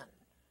didn't win.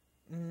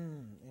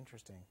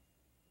 Interesting.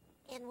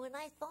 And when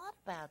I thought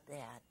about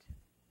that,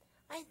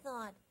 I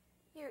thought,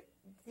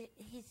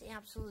 he's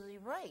absolutely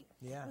right.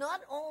 Yeah.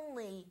 Not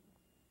only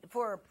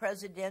for a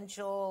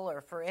presidential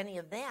or for any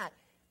of that,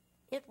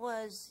 it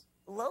was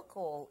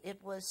local, it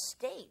was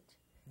state.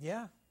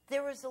 Yeah.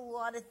 There was a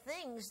lot of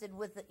things that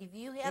if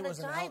you had a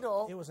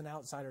title... It was an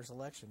outsider's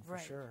election, for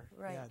sure.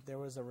 Right. Yeah, there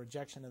was a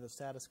rejection of the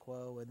status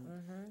quo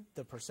and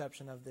the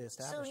perception of the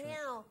establishment.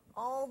 So now,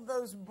 all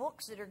those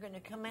books that are going to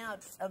come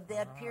out of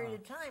that period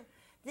of time,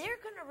 they're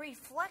going to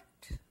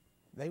reflect...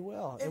 They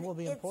will. It will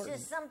be important.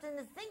 It's just something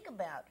to think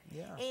about.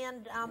 Yeah.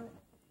 And,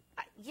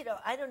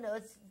 I don't know,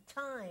 it's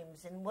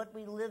times and what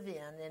we live in,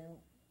 and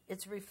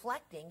it's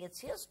reflecting,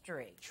 it's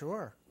history.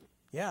 Sure.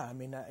 Yeah, I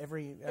mean,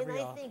 every And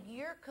I think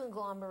your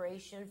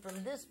conglomeration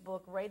from this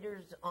book,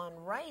 Writers on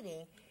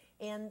Writing,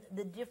 and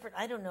the different,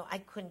 I don't know, I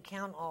couldn't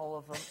count all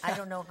of them. I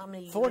don't know how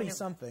many.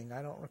 40-something.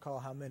 I don't recall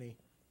how many.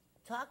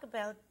 Talk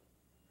about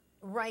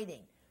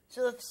writing.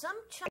 So if some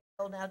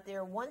child out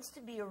there wants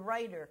to be a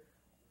writer,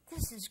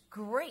 this is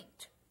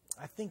great.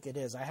 I think it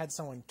is. I had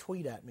someone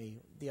tweet at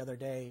me the other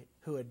day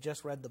who had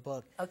just read the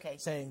book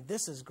saying,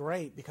 this is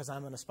great because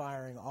I'm an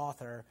aspiring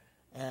author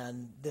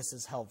and this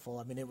is helpful.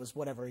 I mean, it was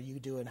whatever you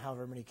do and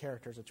however many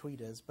characters a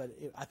tweet is, but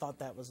I thought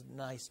that was a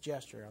nice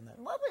gesture on that.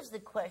 What was the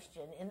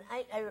question? And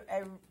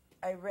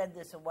I read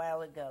this a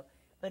while ago,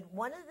 but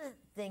one of the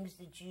things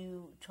that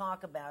you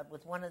talk about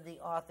with one of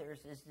the authors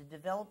is the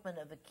development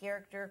of a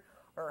character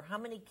or how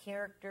many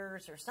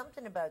characters or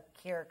something about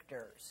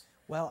characters.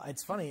 Well,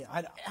 it's funny.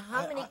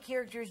 How many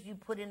characters do you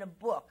put in a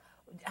book?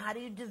 How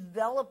do you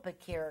develop a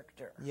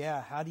character?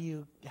 Yeah, how do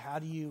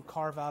you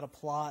carve out a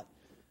plot?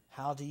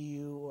 How do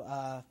you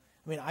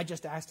I mean, I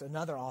just asked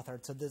another author.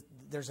 So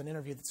there's an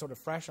interview that's sort of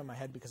fresh on my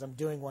head because I'm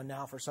doing one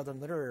now for Southern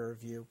Literary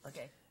Review.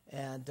 Okay.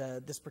 And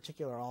this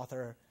particular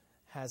author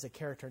has a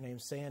character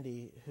named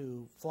Sandy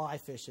who fly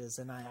fishes,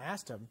 and I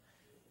asked him,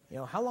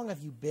 how long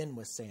have you been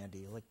with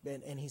Sandy?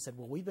 And he said,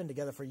 well, we've been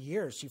together for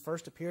years. She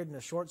first appeared in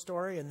a short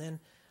story, and then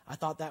I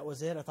thought that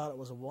was it. I thought it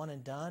was a one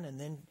and done, and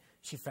then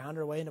she found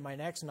her way into my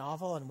next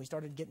novel, and we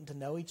started getting to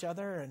know each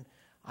other, and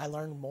I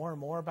learned more and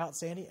more about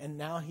Sandy, and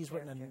now he's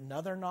written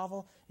another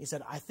novel. He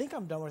said, I think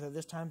I'm done with her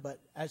this time, but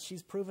as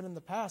she's proven in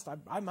the past,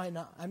 I may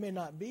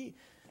not be.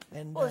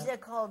 And is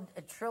that called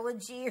a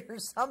trilogy or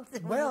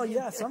something? Well,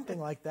 yeah, something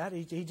like that.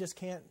 He just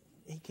can't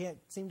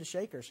seem to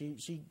shake her.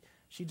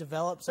 She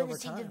develops over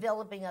time. Is he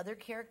developing other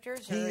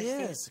characters? He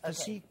is,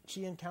 because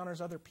she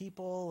encounters other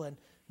people, and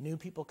new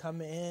people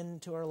come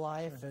into her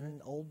life,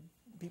 and old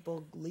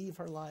people leave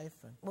her life.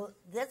 Well,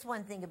 that's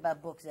one thing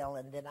about books,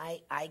 Ellen, that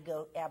I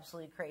go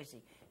absolutely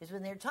crazy, is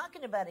when they're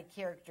talking about a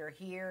character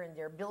here and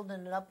they're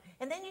building it up,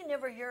 and then you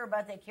never hear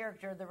about that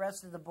character the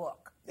rest of the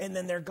book. And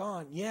then they're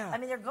gone, yeah. I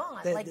mean, they're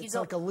gone. It's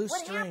like a loose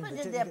what string. What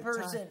happened to that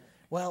person?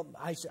 Well,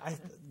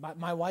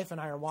 my wife and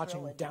I are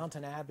watching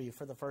Downton Abbey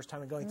for the first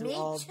time and going through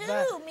all of Me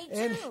that.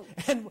 too.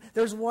 And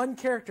there's one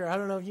character, I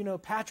don't know if you know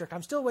Patrick.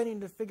 I'm still waiting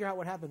to figure out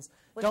what happens.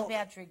 What does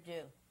Patrick do?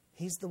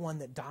 He's the one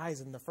that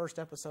dies in the first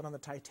episode on the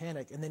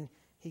Titanic, and then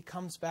he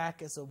comes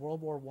back as a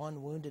World War I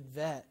wounded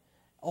vet,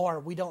 or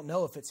we don't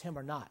know if it's him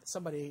or not.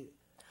 Somebody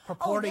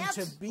purporting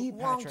to be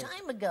Patrick. Long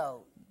time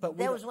ago. But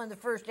that was one of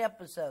the first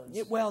episodes.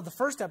 Well, the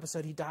first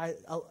episode he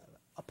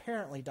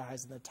apparently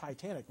dies in the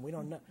Titanic. We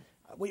don't know.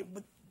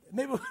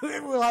 Maybe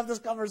we'll have this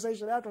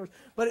conversation afterwards.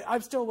 But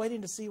I'm still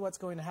waiting to see what's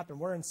going to happen.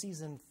 We're in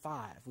season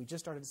 5. We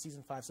just started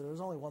season 5, so there's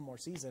only one more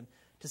season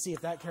to see if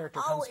that character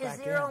comes back in. Oh, is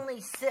there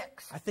only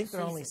 6? I think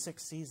there are only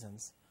 6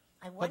 seasons.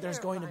 But there's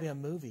going to be a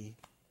movie.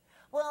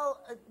 Well,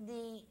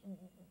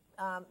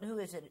 who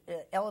is it?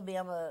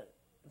 Alabama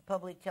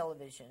Public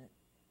Television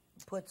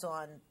puts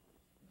on.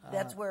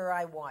 That's where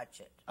I watch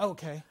it.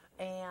 Okay.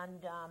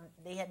 And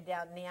they had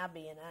Downton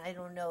Abbey, and I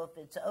don't know if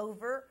it's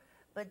over.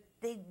 But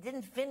they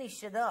didn't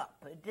finish it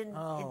up. It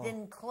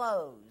didn't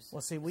close.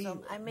 Well, see,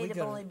 I may have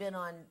only been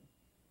on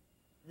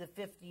the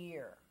 5th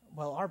year.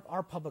 Well,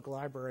 our public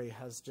library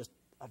has just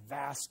a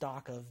vast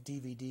stock of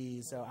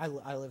DVDs. So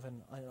I live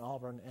in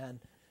Auburn,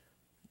 and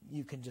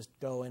you can just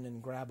go in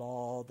and grab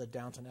all the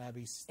Downton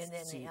Abbey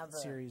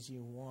series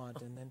you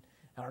want, and then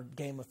or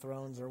Game of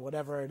Thrones or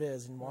whatever it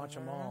is, and watch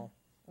them all.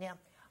 Yeah,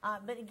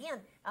 but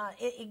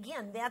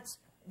again, that's.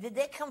 Did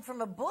that come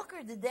from a book,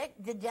 or did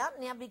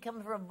Downton Abbey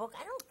come from a book?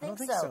 I don't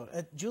think so.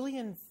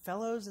 Julian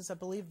Fellows is, I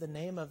believe, the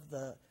name of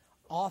the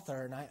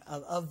author, and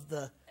of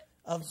the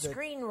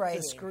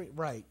screenwriting.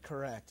 Right,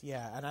 correct,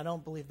 yeah. And I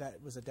don't believe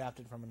that was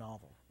adapted from a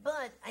novel.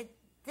 But I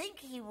think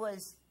he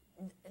was.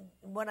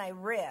 What I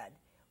read,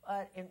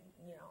 and,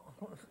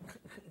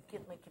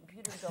 get my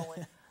computer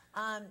going.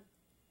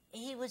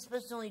 He was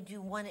supposed to only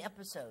do one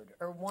episode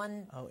or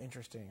one. Oh,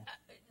 interesting.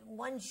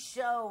 One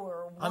show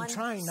or one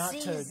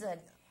season.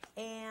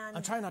 And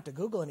I'm trying not to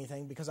Google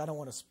anything because I don't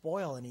want to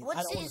spoil anything.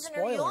 What season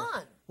are you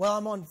on? Well,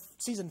 I'm on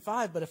season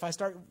 5, but if I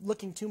start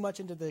looking too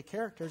much into the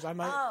characters, I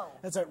might.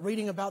 And start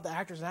reading about the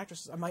actors and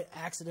actresses, I might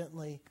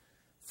accidentally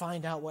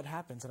find out what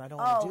happens, and I don't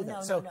want to do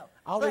that. So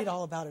I'll read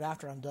all about it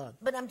after I'm done.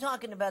 But I'm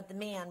talking about the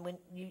man when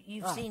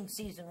you've seen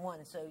season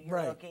 1, so you're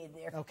okay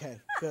there. Okay,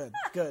 good.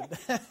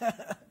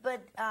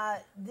 But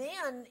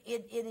then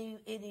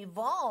it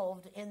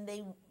evolved, and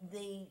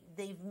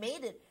they've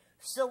made it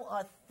so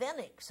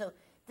authentic. So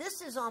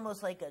this is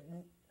almost like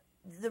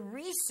the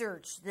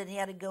research that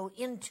had to go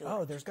into it.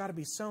 Oh, there's got to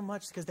be so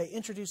much because they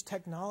introduced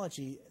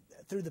technology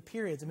through the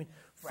periods. I mean,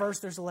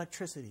 first there's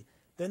electricity,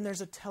 then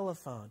there's a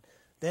telephone,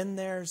 then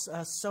there's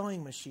a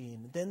sewing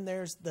machine, then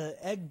there's the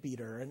egg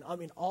beater, and I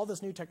mean all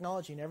this new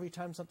technology. And every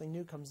time something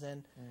new comes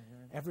in,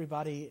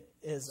 everybody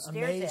is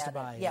amazed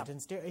by it.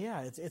 And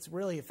it's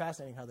really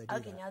fascinating how they do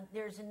that. Okay, now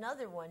there's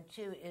another one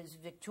too. Is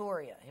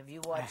Victoria? Have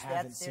you watched that? I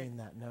haven't seen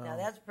that. No. Now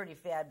that's pretty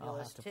fabulous I'll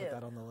have to too. Put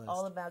that on the list.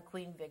 All about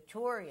Queen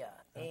Victoria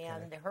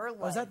and her life.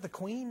 Oh, is that the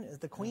Queen?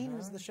 The Queen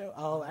is the show?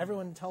 Oh,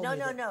 everyone told me.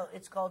 No.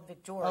 It's called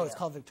Victoria. Oh, it's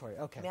called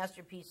Victoria. Okay.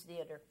 Masterpiece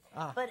Theater.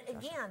 But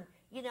again,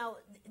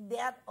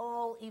 that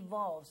all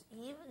evolves.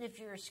 Even if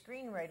you're a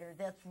screenwriter,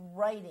 that's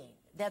writing.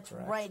 That's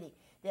writing.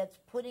 That's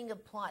putting a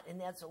plot, and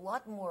that's a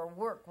lot more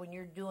work when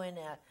you're doing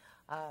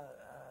a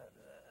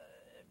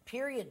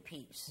period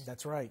piece.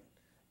 That's right.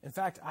 In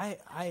fact,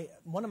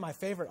 one of my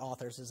favorite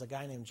authors is a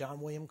guy named John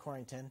William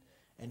Corrington,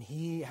 and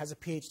he has a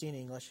PhD in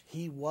English.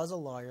 He was a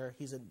lawyer.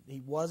 He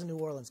was a New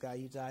Orleans guy.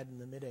 He died in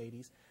the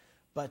mid-'80s.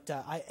 But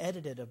I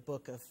edited a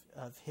book of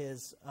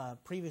his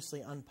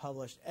previously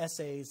unpublished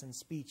essays and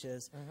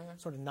speeches,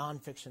 sort of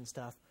nonfiction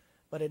stuff.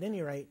 But at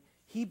any rate,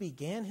 he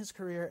began his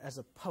career as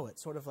a poet,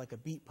 sort of like a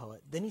beat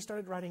poet. Then he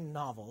started writing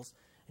novels,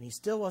 and he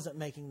still wasn't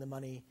making the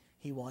money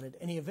he wanted.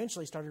 And he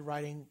eventually started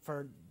writing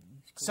for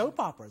soap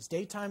operas,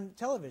 daytime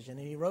television,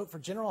 and he wrote for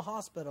General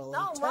Hospital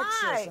and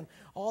Texas and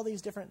all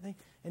these different things.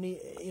 And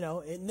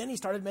and then he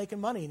started making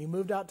money, and he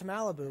moved out to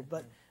Malibu.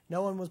 But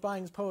no one was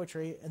buying his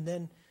poetry, and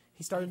then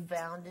he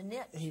found a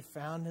niche. He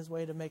found his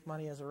way to make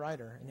money as a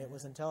writer, and it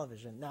was in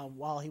television. Now,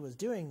 while he was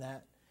doing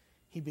that,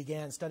 he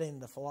began studying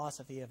the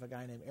philosophy of a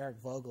guy named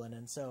Eric Voegelin,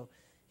 and so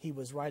he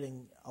was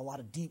writing a lot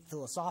of deep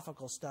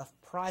philosophical stuff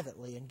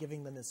privately and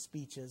giving them his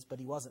speeches, but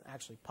he wasn't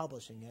actually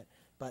publishing it.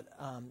 But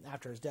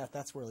after his death,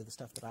 that's really the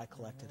stuff that I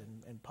collected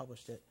and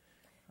published it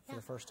for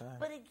the first time.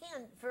 But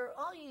again, for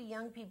all you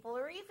young people,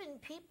 or even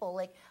people,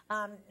 like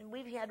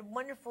we've had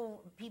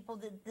wonderful people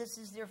that this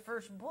is their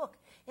first book,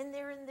 and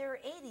they're in their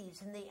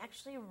 80s, and they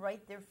actually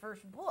write their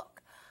first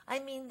book. I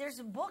mean, there's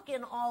a book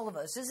in all of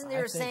us. Isn't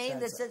there a saying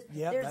that says,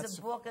 there's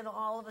a book in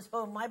all of us?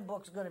 Oh, my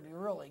book's going to be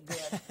really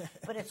good,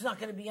 but it's not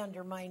going to be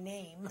under my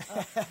name.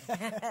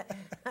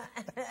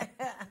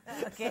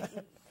 Okay.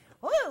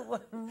 Woo,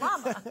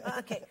 mama.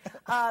 Okay.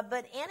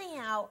 But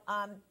anyhow,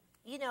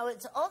 you know,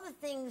 it's all the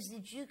things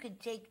that you could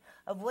take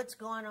of what's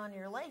gone on in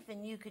your life,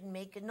 and you could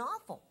make a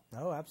novel.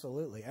 Oh,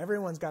 absolutely.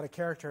 Everyone's got a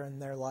character in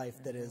their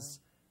life that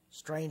is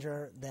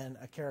stranger than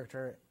a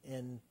character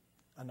in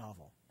a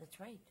novel. That's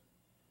right.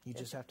 You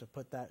just have to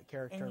put that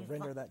character,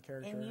 render that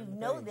character. And you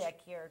know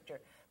that character.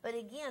 But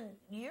again,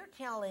 you're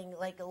telling,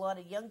 like a lot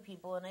of young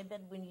people, and I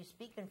bet when you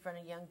speak in front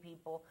of young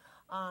people,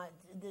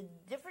 the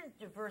different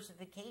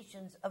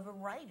diversifications of a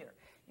writer.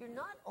 You're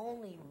not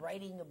only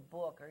writing a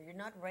book, or you're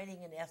not writing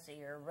an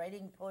essay, or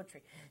writing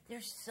poetry.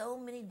 There's so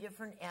many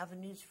different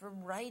avenues for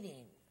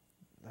writing.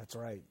 That's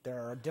right.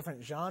 There are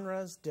different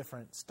genres,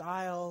 different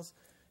styles,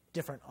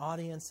 different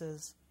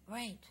audiences.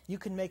 Right. You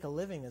can make a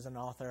living as an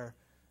author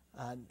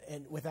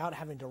and without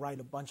having to write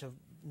a bunch of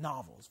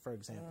novels, for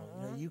example.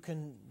 You know, you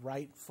can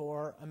write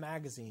for a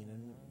magazine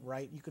and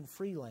you can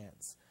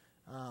freelance.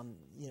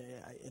 You know,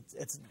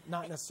 it's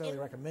not necessarily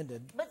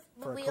recommended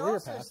for a career we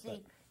also path.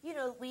 See, you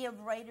know, we have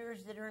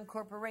writers that are in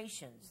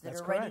corporations that are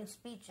correct. Writing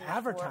speeches.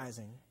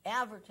 Advertising.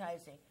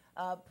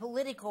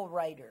 Political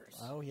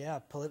writers. Oh, yeah.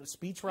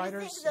 Speech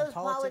writers. You think those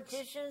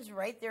politicians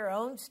write their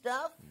own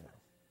stuff?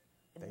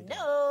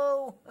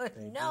 No.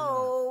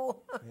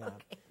 No. Yeah.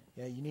 Okay.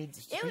 Yeah, you need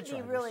speech It would be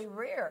writers. really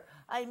rare.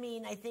 I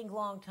mean, I think a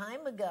long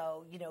time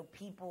ago, you know,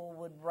 people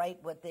would write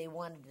what they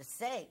wanted to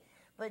say.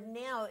 But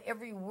now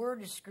every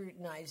word is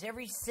scrutinized.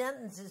 Every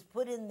sentence is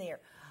put in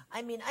there.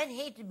 I mean, I'd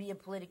hate to be a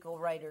political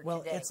writer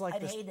today. It's like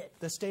I'd hate it.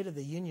 The State of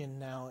the Union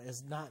now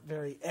is not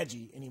very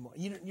edgy anymore.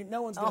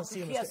 No one's going to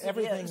see yes,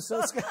 everything's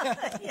so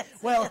yes,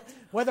 well,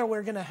 whether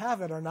we're going to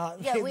have it or not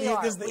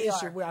is the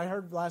issue. Are. I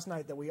heard last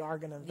night that we are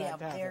going to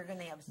have it. They're going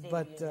to have a State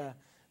of the Union.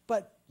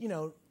 But, you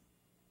know,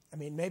 I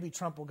mean, maybe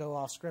Trump will go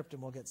off script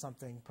and we'll get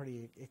something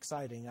pretty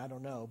exciting. I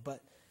don't know.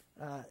 But,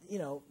 you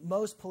know,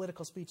 most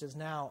political speeches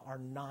now are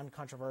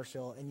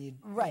non-controversial, and you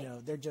know,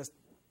 they're just...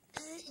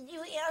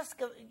 You ask,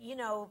 you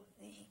know,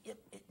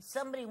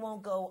 somebody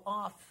won't go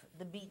off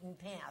the beaten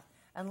path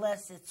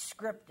unless it's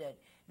scripted,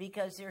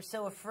 because they're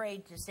so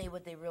afraid to say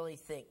what they really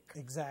think.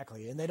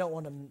 Exactly, and they don't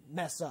want to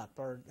mess up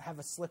or have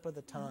a slip of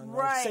the tongue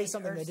or say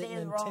something they didn't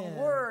intend. Or say the wrong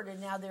word,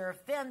 and now they're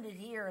offended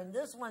here, and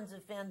this one's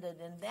offended,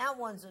 and that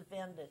one's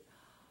offended.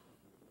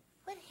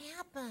 What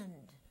happened?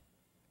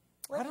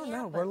 I don't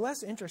know. We're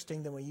less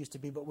interesting than we used to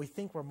be, but we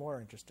think we're more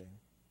interesting.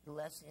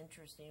 Less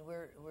interesting.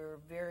 We're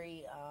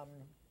very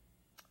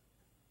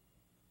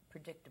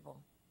predictable.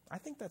 I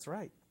think that's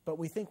right, but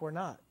we think we're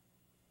not.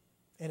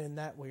 And in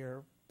that, we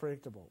are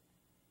predictable.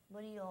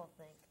 What do you all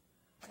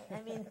think?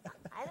 I mean,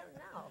 I don't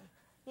know.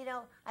 You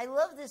know, I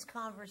love this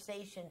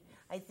conversation.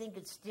 I think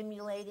it's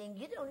stimulating.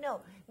 You don't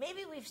know.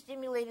 Maybe we've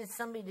stimulated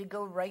somebody to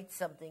go write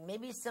something.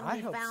 Maybe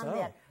somebody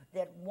found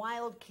that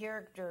wild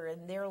character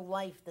in their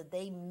life that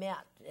they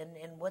met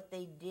and what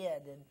they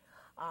did. And,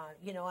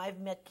 you know, I've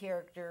met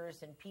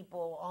characters and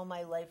people all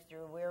my life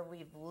through where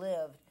we've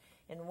lived.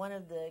 And one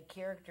of the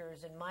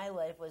characters in my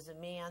life was a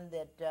man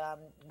that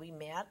we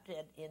met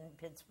in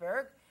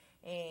Pittsburgh,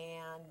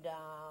 and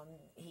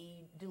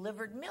he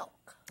delivered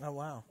milk. Oh,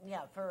 wow.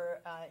 Yeah,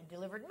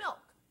 delivered milk.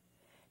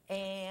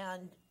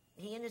 And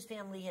he and his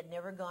family had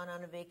never gone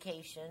on a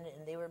vacation,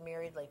 and they were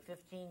married like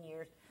 15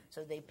 years.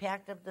 So they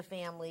packed up the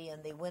family,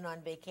 and they went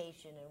on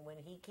vacation. And when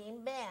he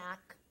came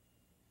back,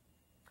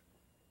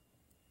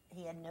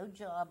 he had no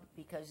job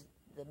because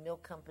the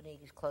milk company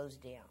was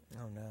closed down.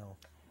 Oh, no.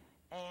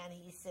 And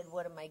he said,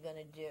 what am I going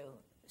to do?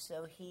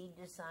 So he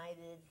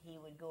decided he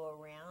would go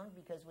around,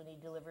 because when he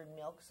delivered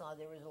milk, saw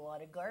there was a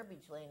lot of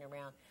garbage laying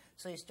around.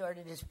 So he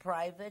started his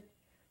private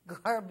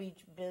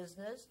garbage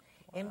business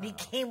and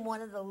became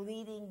one of the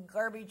leading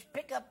garbage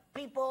pickup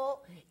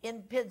people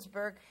in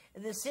Pittsburgh.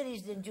 The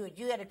cities didn't do it.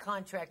 You had to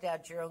contract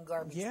out your own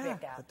garbage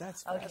pickup. Yeah, but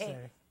that's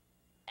fascinating.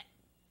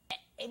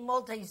 A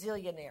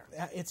multi-zillionaire.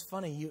 It's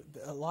funny.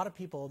 A lot of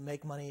people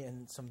make money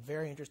in some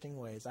very interesting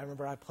ways. I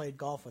remember I played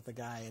golf with a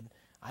guy, and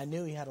I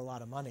knew he had a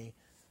lot of money,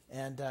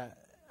 and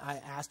I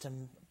asked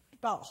him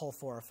about hole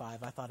 4 or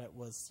 5. I thought it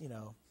was, you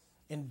know,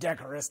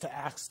 indecorous to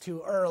ask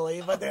too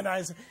early, but then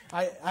I said,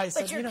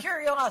 but your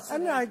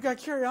curiosity. I got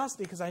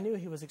curiosity because I knew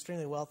he was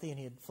extremely wealthy and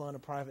he had flown a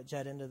private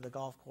jet into the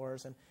golf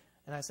course, and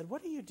I said,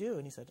 what do you do?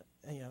 And he said,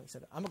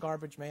 I'm a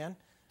garbage man.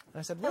 And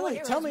I said, Oh, really?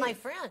 here Tell was me, my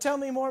friend. tell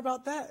me more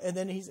about that. And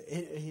then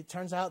he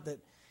turns out that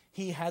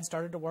he had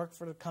started to work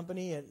for the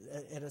company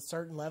at a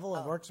certain level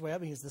and worked his way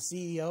up. He's the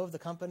CEO of the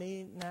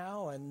company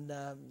now and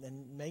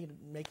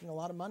making a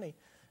lot of money.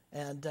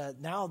 And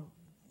now,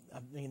 I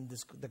mean,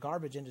 the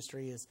garbage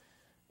industry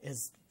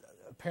is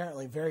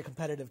apparently very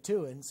competitive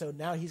too. And so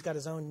now he's got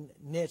his own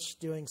niche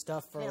doing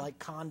stuff for like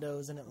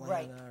condos in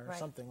Atlanta or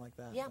something like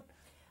that. Yeah.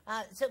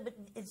 But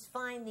it's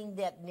finding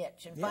that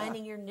niche and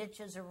finding your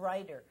niche as a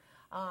writer.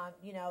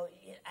 You know,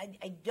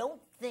 I don't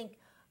think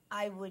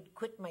I would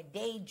quit my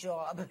day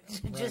job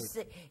to just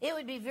say, it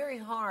would be very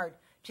hard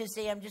to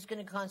say I'm just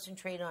going to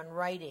concentrate on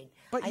writing.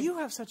 But you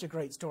have such a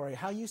great story,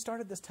 how you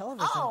started this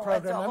television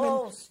program. That's a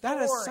whole story.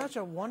 That is such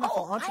a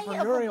wonderful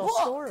entrepreneurial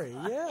story.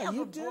 Yeah,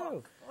 you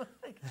do.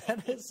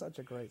 That is such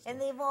a great story.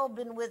 And they've all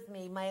been with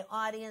me. My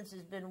audience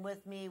has been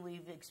with me.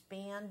 We've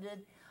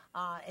expanded.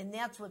 And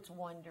that's what's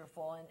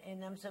wonderful.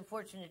 And I'm so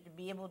fortunate to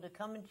be able to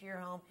come into your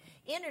home,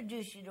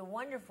 introduce you to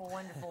wonderful,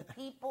 wonderful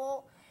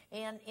people,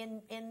 and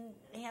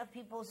have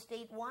people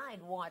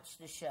statewide watch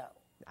the show.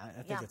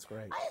 I think it's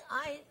great.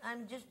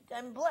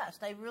 I'm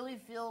blessed. I really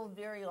feel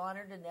very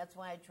honored, and that's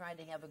why I try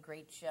to have a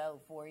great show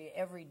for you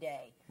every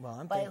day. Well,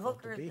 I'm by thankful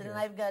hook or to be here. and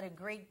I've got a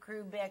great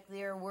crew back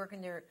there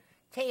working their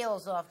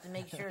tails off to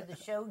make sure the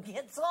show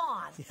gets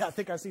on. Yeah, I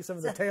think I see some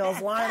of the tails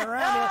lying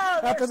around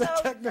here after the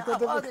technical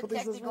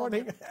difficulties this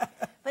morning.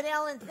 But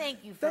Ellen,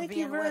 thank you for being with us. Thank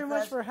you very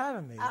much for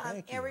having me.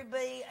 Thank you.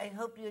 Everybody, I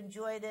hope you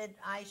enjoyed it.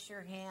 I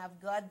sure have.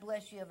 God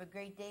bless you. Have a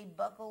great day.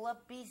 Buckle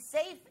up. Be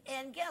safe.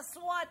 And guess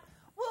what?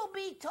 We'll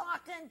be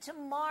talking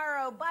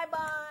tomorrow.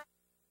 Bye-bye.